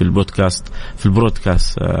حتكون في البرودكاست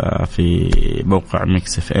في موقع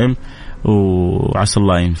ميكس اف ام. وعسى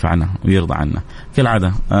الله ينفعنا ويرضى عنا.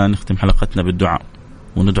 كالعادة نختم حلقتنا بالدعاء،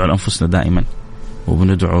 وندعو لأنفسنا دائما،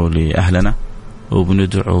 وبندعو لأهلنا،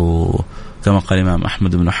 وبندعو كما قال الإمام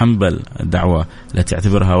أحمد بن حنبل الدعوة التي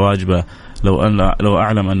اعتبرها واجبة لو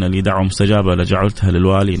أعلم أن لي دعوة مستجابة لجعلتها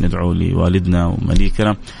للوالي. ندعو لوالدنا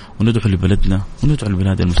ومليكنا، وندعو لبلدنا، وندعو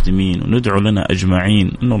لبلاد المسلمين، وندعو لنا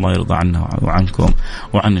أجمعين إن الله يرضى عنا وعنكم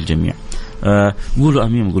وعن الجميع. قولوا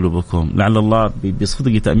أمين قلوبكم، لعل الله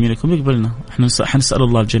بصدق تأمينكم يقبلنا. احنا حنسأل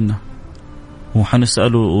الله الجنة،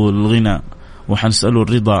 وحنسأله الغنى، وحنسأله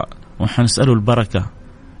الرضا، وحنسأله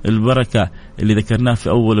البركة اللي ذكرناه في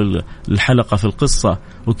أول الحلقة في القصة،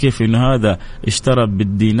 وكيف إن هذا اشترى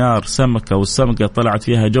بالدينار سمكة، والسمكة طلعت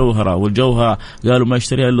فيها جوهرة، والجوهرة قالوا ما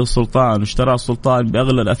يشتريها إلا السلطان، واشترى السلطان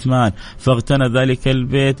بأغلى الأثمان فاغتنى ذلك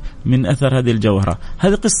البيت من أثر هذه الجوهرة.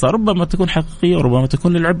 هذه قصة ربما تكون حقيقية وربما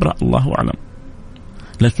تكون للعبرة، الله أعلم،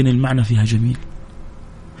 لكن المعنى فيها جميل،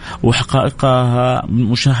 وحقائقها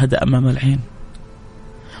مشاهدة أمام العين.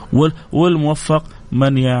 والموفق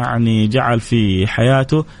من يعني جعل في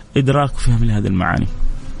حياته إدراك فهم لهذه المعاني.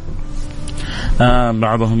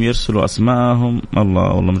 بعضهم يرسلوا أسماءهم،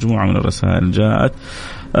 والله مجموعة من الرسائل جاءت.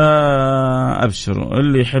 أبشروا،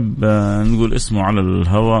 اللي يحب نقول اسمه على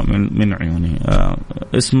الهواء من عيوني،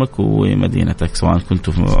 اسمك ومدينتك، سواء كنت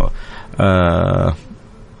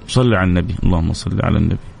صلي على النبي، اللهم صل على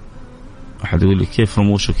النبي. أحد يقول لي كيف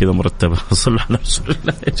رموشه كذا مرتبة؟ صلوا على رسول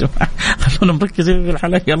الله يا جماعة، خلونا مركزين في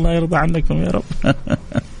الحلقة، الله يرضى عنكم يا رب.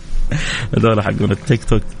 هذول حقون التيك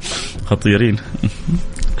توك خطيرين.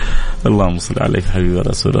 اللهم صل عليك حبيبي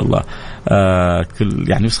رسول الله. كل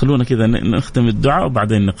يعني بس خلونا كذا نختم الدعاء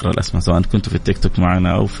وبعدين نقرأ الأسماء، سواء كنتوا في التيك توك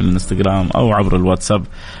معنا أو في الانستغرام أو عبر الواتساب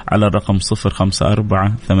على الرقم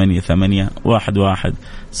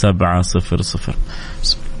 0548811700.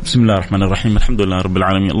 بسم الله الرحمن الرحيم، الحمد لله رب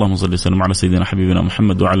العالمين، اللهم صل وسلم على سيدنا حبيبنا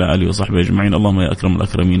محمد وعلى آله وصحبه أجمعين. اللهم يا أكرم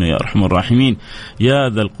الأكرمين، يا أرحم الراحمين، يا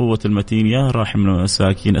ذا القوة المتين، يا راحم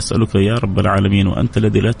المساكين، أسألك يا رب العالمين وأنت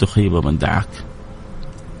الذي لا تخيب من دعاك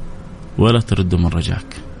ولا ترد من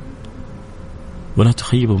رجاك ولا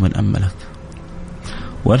تخيب من أملك،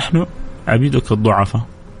 ونحن عبيدك الضعفاء،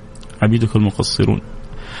 عبيدك المقصرون،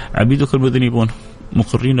 عبيدك المذنبون،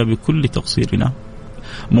 مقرين بكل تقصيرنا،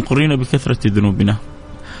 مقرين بكثرة ذنوبنا،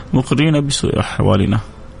 مقرين بسوء أحوالنا،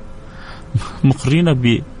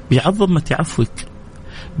 مقرين بعظمة عفوك،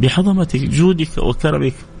 بعظمة جودك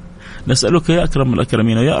وكرمك. نسألك يا أكرم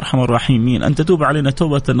الأكرمين يا أرحم الراحمين أن تتوب علينا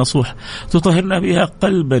توبة نصوح تطهرنا بها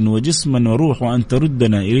قلبا وجسما وروح، وأن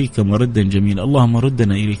تردنا إليك مردا جميلا. اللهم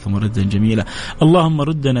ردنا إليك مردا جميلا، اللهم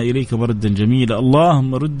ردنا إليك مردا جميلا،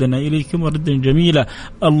 اللهم ردنا إليك مردا جميلا،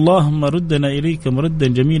 اللهم ردنا إليك مردا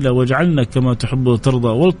جميلا، واجعلنا كما تحب وترضى،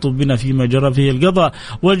 والطف بنا فيما جرى فيه القضاء،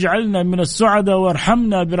 واجعلنا من السعداء،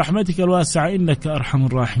 وارحمنا برحمتك الواسعة إنك أرحم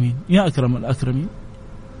الراحمين. يا أكرم الأكرمين،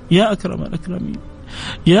 يا أكرم الأكرمين،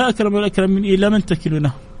 يا أكرم الأكرمين، إلى من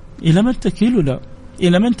تكلنا؟ إلى من تكلنا؟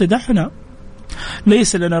 إلى من تدعنا؟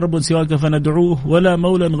 ليس لنا رب سواك فندعوه، ولا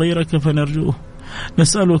مولى غيرك فنرجوه.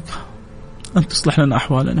 نسألك أن تصلح لنا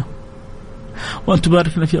أحوالنا، وأن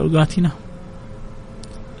تبارك لنا في أوقاتنا،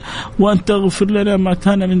 وأن تغفر لنا ما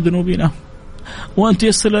كان من ذنوبنا، وأن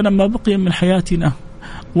تيسر لنا ما بقي من حياتنا،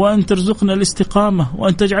 وأن ترزقنا الاستقامة،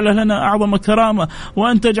 وأن تجعل لنا أعظم كرامة،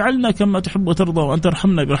 وأن تجعلنا كما تحب وترضى، وأن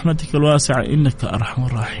ترحمنا برحمتك الواسعة إنك أرحم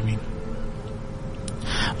الراحمين.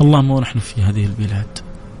 اللهم ونحن في هذه البلاد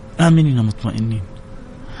آمنين مطمئنين،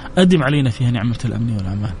 أدم علينا فيها نعمة الأمن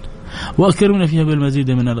والأمان، وأكرمنا فيها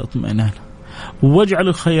بالمزيد من الاطمئنان، واجعل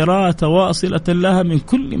الخيرات واصلة لها من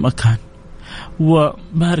كل مكان،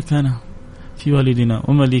 وبارك لنا في والدنا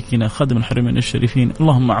ومليكنا خادم الحرمين الشريفين.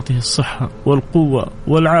 اللهم أعطيه الصحة والقوة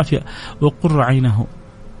والعافية، وقر عينه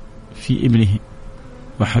في ابنه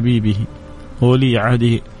وحبيبه وولي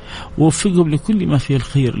عهده، ووفقهم لكل ما فيه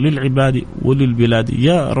الخير للعباد وللبلاد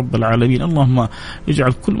يا رب العالمين. اللهم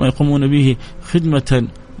اجعل كل ما يقومون به خدمة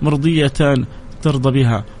مرضية ترضى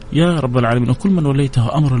بها يا رب العالمين، وكل من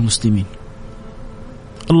وليته أمر المسلمين.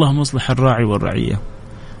 اللهم اصلح الراعي والرعية،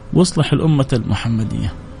 واصلح الأمة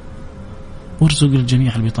المحمدية، وارزق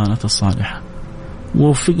الجميع البطانة الصالحة،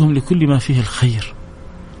 ووفقهم لكل ما فيه الخير،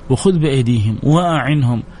 وخذ بأيديهم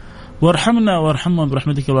وأعنهم، وارحمنا وارحمهم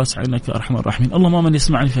برحمتك الواسعة إنك أرحم الراحمين. اللهم من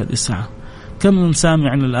يسمعني في هذه الساعة، كم من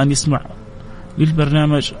سامع الآن يسمع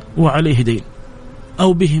للبرنامج وعليه دين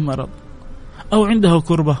أو به مرض أو عنده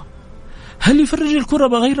كربة، هل يفرج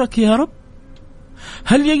الكربة غيرك يا رب؟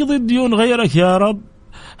 هل يقضي الديون غيرك يا رب؟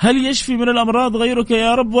 هل يشفي من الأمراض غيرك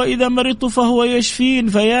يا رب؟ وإذا مرضت فهو يشفين،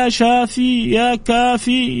 فيا شافي يا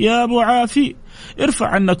كافي يا معافي، ارفع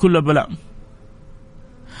عنا كل بلاء،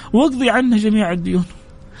 واقضي عنا جميع الديون،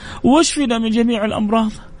 واشفنا من جميع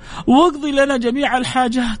الأمراض، واقضي لنا جميع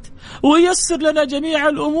الحاجات، ويسر لنا جميع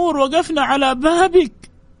الأمور. وقفنا على بابك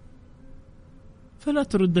فلا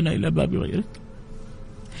تردنا إلى باب غيرك،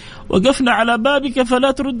 وقفنا على بابك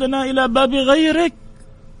فلا تردنا إلى باب غيرك،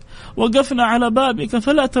 وقفنا على بابك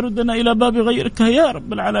فلا تردنا إلى باب غيرك يا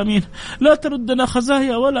رب العالمين، لا تردنا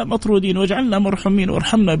خزايا ولا مطرودين، واجعلنا مرحومين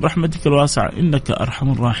وارحمنا برحمتك الواسعة إنك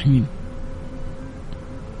أرحم الراحمين.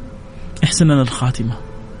 احسن لنا الخاتمة،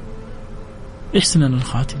 احسن لنا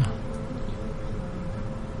الخاتمة،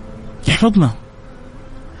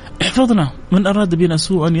 احفظنا من أراد بنا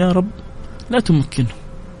سوءا يا رب لا تمكنه،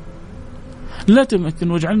 لا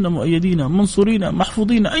تمكن، واجعلنا مؤيدين منصورين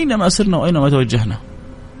محفوظين أينما سرنا وأينما توجهنا.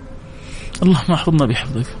 اللهم احفظنا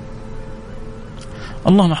بحفظك،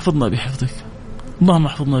 اللهم احفظنا بحفظك، اللهم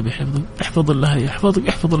احفظنا بحفظك. احفظ الله يحفظك،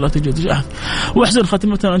 احفظ الله تجد جاهك، واحسن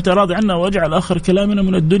خاتمتنا أنت راضي عنا، واجعل آخر كلامنا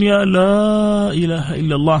من الدنيا لا إله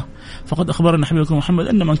إلا الله. فقد أخبرنا حبيبكم محمد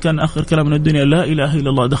أن من كان آخر كلام من الدنيا لا إله إلا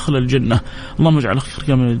الله دخل الجنة. اللهم اجعل آخر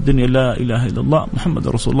كلام من الدنيا لا إله إلا الله محمد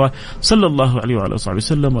رسول الله صلى الله عليه وعلى آله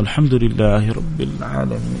وسلم، والحمد لله رب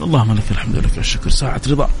العالمين. اللهم لك الحمد لك الشكر. ساعة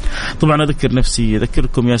رضا. طبعا أذكر نفسي،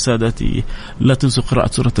 أذكركم يا سادتي، لا تنسوا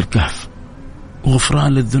قراءة سورة الكهف،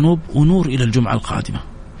 غفران للذنوب ونور إلى الجمعة القادمة،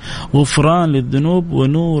 غفران للذنوب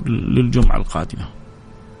ونور للجمعة القادمة.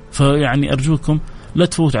 فيعني أرجوكم لا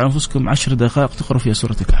تفوت على أنفسكم 10 دقائق تقرأ فيها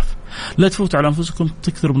سورة الكهف، لا تفوت على أنفسكم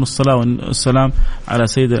تكثروا من الصلاة والسلام على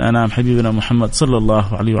سيد الأنام حبيبنا محمد صلى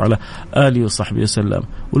الله عليه وعلى آله وصحبه وسلم.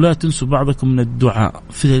 ولا تنسوا بعضكم من الدعاء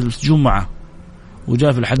في الجمعة،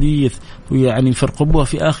 وجاء في الحديث يعني فرقبوها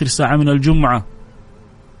في آخر ساعة من الجمعة،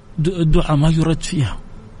 الدعاء ما يرد فيها.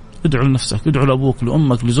 ادعو لنفسك، ادعو لأبوك،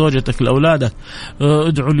 لأمك، لزوجتك، لأولادك،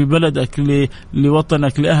 ادعو لبلدك،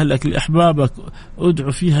 لوطنك، لأهلك، لأحبابك،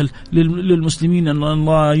 ادعو فيها للمسلمين أن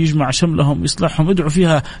الله يجمع شملهم يصلحهم، ادعو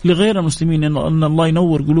فيها لغير المسلمين أن الله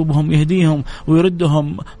ينور قلوبهم يهديهم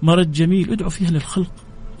ويردهم مرد جميل، ادعو فيها للخلق،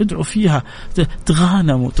 ادعو فيها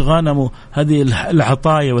تغانموا هذه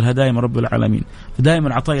العطايا والهدايا من رب العالمين.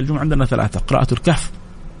 فدائما عطايا الجمعة عندنا 3: قراءة الكهف،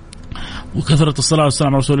 وكثرة الصلاة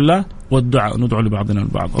والسلام على رسول الله، والدعاء، ندعو لبعضنا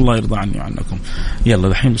البعض. الله يرضى عني وعنكم. يلا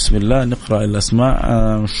دحين بسم الله نقرأ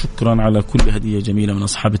الأسماء. شكرا على كل هدية جميلة من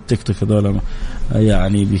أصحاب التيك توك هذول،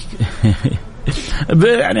 يعني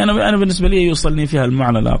يعني أنا بالنسبة لي يوصلني فيها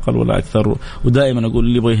المعنى لا أقل ولا أكثر. ودائما أقول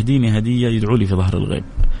اللي يبغى يهديني هدية يدعو لي في ظهر الغيب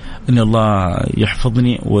إن الله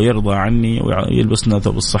يحفظني ويرضى عني ويلبسنا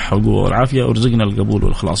ثوب الصحة والقوة والعافية ويرزقنا القبول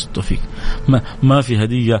والإخلاص والتوفيق. ما في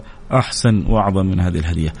هدية أحسن وأعظم من هذه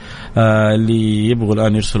الهدية. اللي يبغوا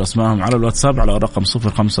الآن يرسل أسمائهم على الواتساب على رقم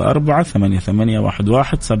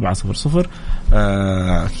 0548811700.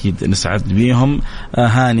 أكيد نسعد بيهم.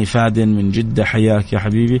 هاني فادن من جدة، حياك يا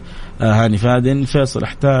حبيبي هاني فادن. فيصل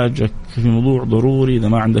أحتاجك في موضوع ضروري، إذا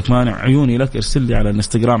ما عندك مانع عيوني لك ارسل لي على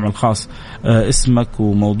الانستغرام الخاص اسمك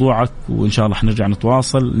وموضوعك، وإن شاء الله حنرجع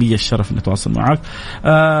نتواصل. لي الشرف أن أتواصل معك.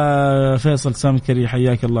 فيصل سامكري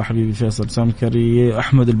حياك الله حبيبي فيصل سامكري.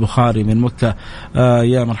 أحمد البخاري من مكة،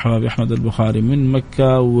 يا مرحبا بأحمد البخاري من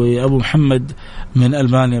مكة. وأبو محمد من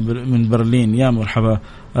ألمانيا من برلين، يا مرحبا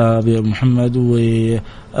بأبو محمد.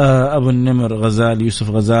 وأبو النمر غزالي يوسف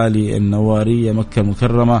غزالي النوارية مكة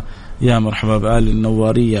المكرمة، يا مرحبا بآل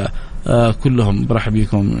النوارية كلهم. برحب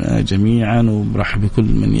بكم جميعا وبرحب بكل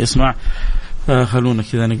من يسمع. خلونا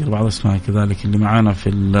كذا نقرأ بعض اسماء كذلك اللي معانا في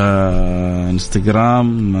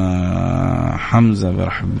الانستغرام. حمزة،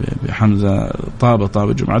 برحب بحمزة.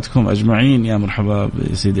 طابة جمعتكم أجمعين، يا مرحبا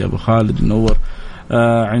بسيدي أبو خالد منور.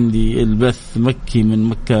 عندي البث مكي من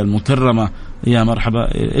مكة المكرمة، يا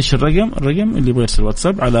مرحبا. إيش الرقم اللي يبغى يرسل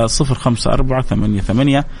واتساب على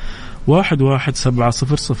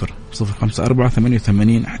 0548811700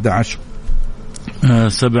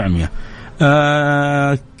 0548811700.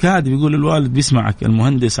 كاد بيقول الوالد بيسمعك،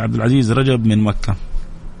 المهندس عبد العزيز رجب من مكة.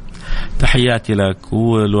 تحياتي لك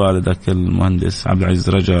ولوالدك المهندس عبد العزيز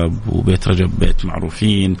رجب، وبيت رجب بيت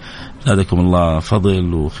معروفين، زادكم الله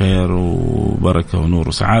فضل وخير وبركة ونور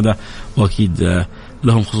وسعادة. وأكيد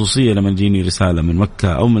لهم خصوصية لما تجيني رسالة من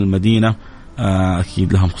مكة أو من المدينة،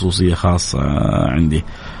 أكيد لهم خصوصية خاصة عندي.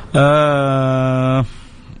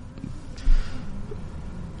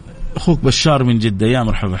 أخوك بشار من جدة، يا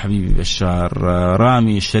مرحبا حبيبي بشار.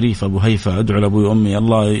 رامي الشريف أبو هيفا، أدعو لأبوي وأمي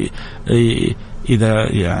الله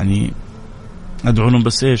إذا يعني أدعو لهم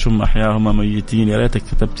بس إيش هم أحياهم ميتين، يا ريتك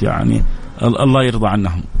كتبت يعني الله يرضى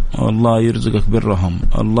عنهم، الله يرزقك برهم،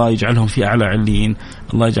 الله يجعلهم في أعلى عليين،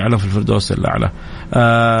 الله يجعلهم في الفردوس الأعلى.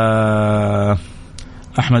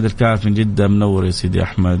 أحمد الكاف من جدة، منور يا سيدي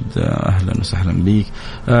أحمد، أهلا وسهلا بيك.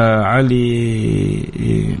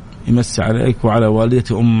 علي يمسي عليك وعلى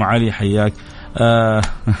والدتي أم علي، حياك.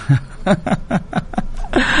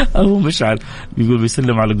 أبو مشعل بيقول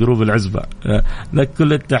بيسلم على جروب العزبة، لك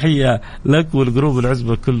كل التحية لك والجروب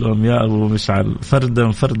العزبة كلهم يا أبو مشعل،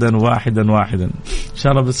 فردا واحدا إن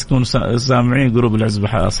شاء الله بس تكونوا سامعين جروب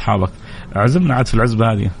العزبة أصحابك. عزمنا عاد في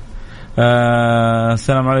العزبة هذه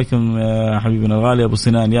السلام عليكم يا حبيبنا الغالي أبو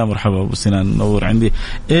سنان. يا مرحبا أبو سنان، نور عندي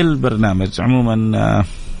البرنامج. عموما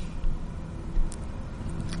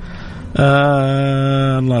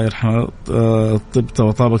الله يرحمه، طبت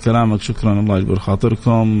وطاب كلامك، شكرا، الله يجبر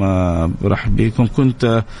خاطركم. برحب بكم.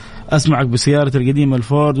 كنت أسمعك بسيارة القديمة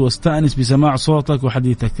الفورد واستأنس بسماع صوتك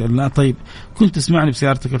وحديثك. لا طيب، كنت تسمعني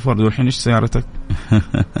بسيارتك الفورد والحين إيش سيارتك؟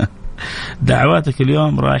 دعواتك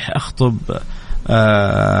اليوم رايح أخطب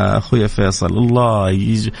أخويا فيصل، الله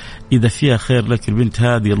إذا فيها خير لك البنت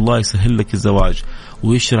هذه، الله يسهل لك الزواج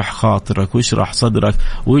ويشرح خاطرك ويشرح صدرك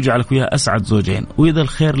ويجعلك وياها أسعد زوجين. وإذا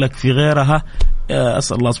الخير لك في غيرها،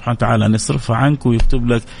 أسأل الله سبحانه وتعالى أن يصرفها عنك ويكتب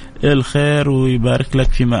لك الخير ويبارك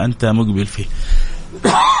لك فيما أنت مقبل فيه.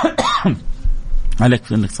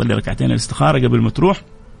 عليك أنك تصلي ركعتين الاستخارة قبل ما تروح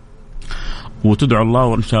وتدعو الله،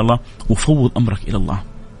 وإن شاء الله وفوض أمرك إلى الله.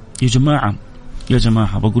 يا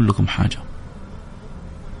جماعة بقول لكم حاجة،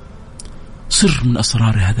 سر من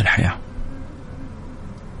أسرار هذه الحياة،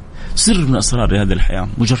 سر من أسرار هذه الحياة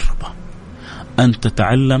مجربة، أن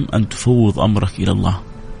تتعلم أن تفوض أمرك إلى الله.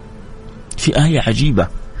 في آية عجيبة،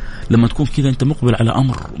 لما تكون كذا أنت مقبل على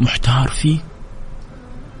أمر محتار فيه،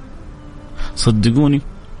 صدقوني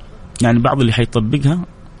يعني بعض اللي حيطبقها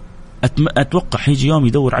أتوقع حيجي يوم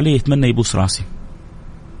يدور عليه يتمنى يبوس راسي،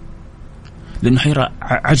 لأنه حيرى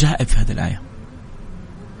عجائب في هذه الآية.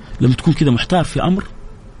 لما تكون كذا محتار في أمر،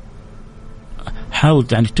 حاول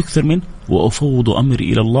يعني تكثر من وأفوض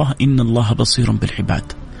أمري إلى الله إن الله بصير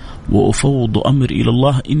بالعباد، وأفوض أمري إلى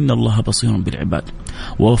الله إن الله بصير بالعباد،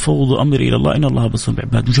 وأفوض أمري إلى الله إن الله بصير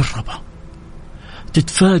بالعباد. مجربة،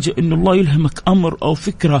 تتفاجئ إن الله يلهمك أمر أو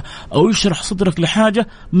فكرة أو يشرح صدرك لحاجة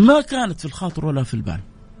ما كانت في الخاطر ولا في البال.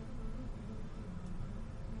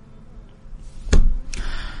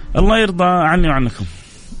 الله يرضى عني وعنكم.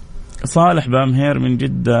 صالح بامهير من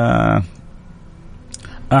جدة،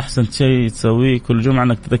 أحسن شيء تسويه كل جمعة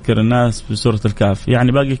أنك تذكر الناس بسورة الكهف.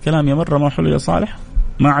 يعني باقي الكلام يا مرة ما حلو يا صالح؟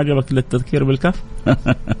 ما عجبك للتذكير بالكهف؟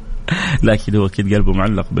 لكن هو كده قلبه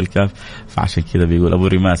معلق بالكهف، فعشان كذا بيقول أبو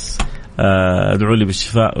رماس ادعوا لي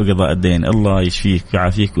بالشفاء وقضاء الدين. الله يشفيك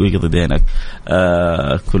ويعافيك ويقضي دينك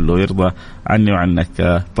كله، يرضى عني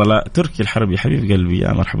وعنك. طلع تركي الحربي حبيب قلبي،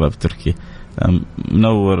 يا مرحبا بتركي،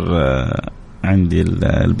 منور عندي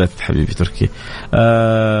البث حبيبي تركي.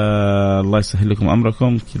 الله يسهل لكم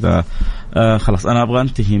أمركم كذا. خلاص أنا أبغى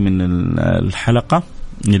أنتهي من الحلقة.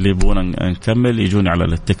 اللي يبغون نكمل يجوني على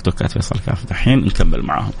التيك توك @فيصل كاف، دحين نكمل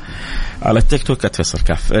معهم على التيك توك @فيصل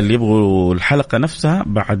كاف. اللي يبغوا الحلقة نفسها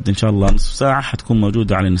بعد إن شاء الله نصف ساعة حتكون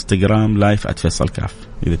موجودة على الانستغرام لايف @فيصل كاف.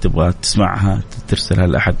 إذا تبغى تسمعها ترسلها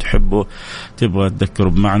لأحد تحبه، تبغى تذكره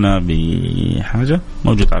بمعنى بحاجة،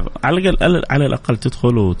 موجود على الأقل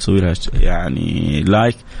تدخل وتسوي لها يعني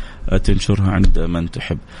لايك، تنشرها عند من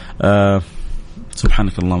تحب.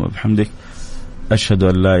 سبحانك اللهم وبحمدك، أشهد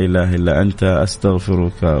أن لا إله إلا أنت،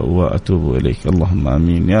 أستغفرك وأتوب إليك. اللهم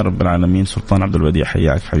آمين يا رب العالمين. سلطان عبد الوديع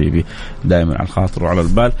حياك حبيبي، دائما على الخاطر وعلى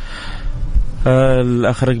البال.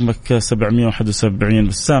 الأخ رقمك 771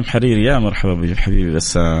 بسام حريري، يا مرحبا بك حبيبي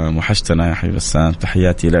بسام، وحشتنا يا حبيبي بسام.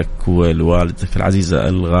 تحياتي لك ولوالدتك العزيزة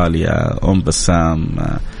الغالية أم بسام،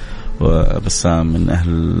 وبسام من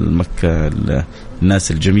أهل مكة،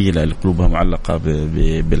 الناس الجميلة اللي قلوبها معلقة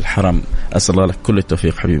بالحرم. أسأل الله لك كل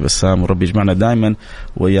التوفيق حبيبي بسام، ورب يجمعنا دائما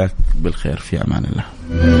وإياك بالخير. في أمان الله.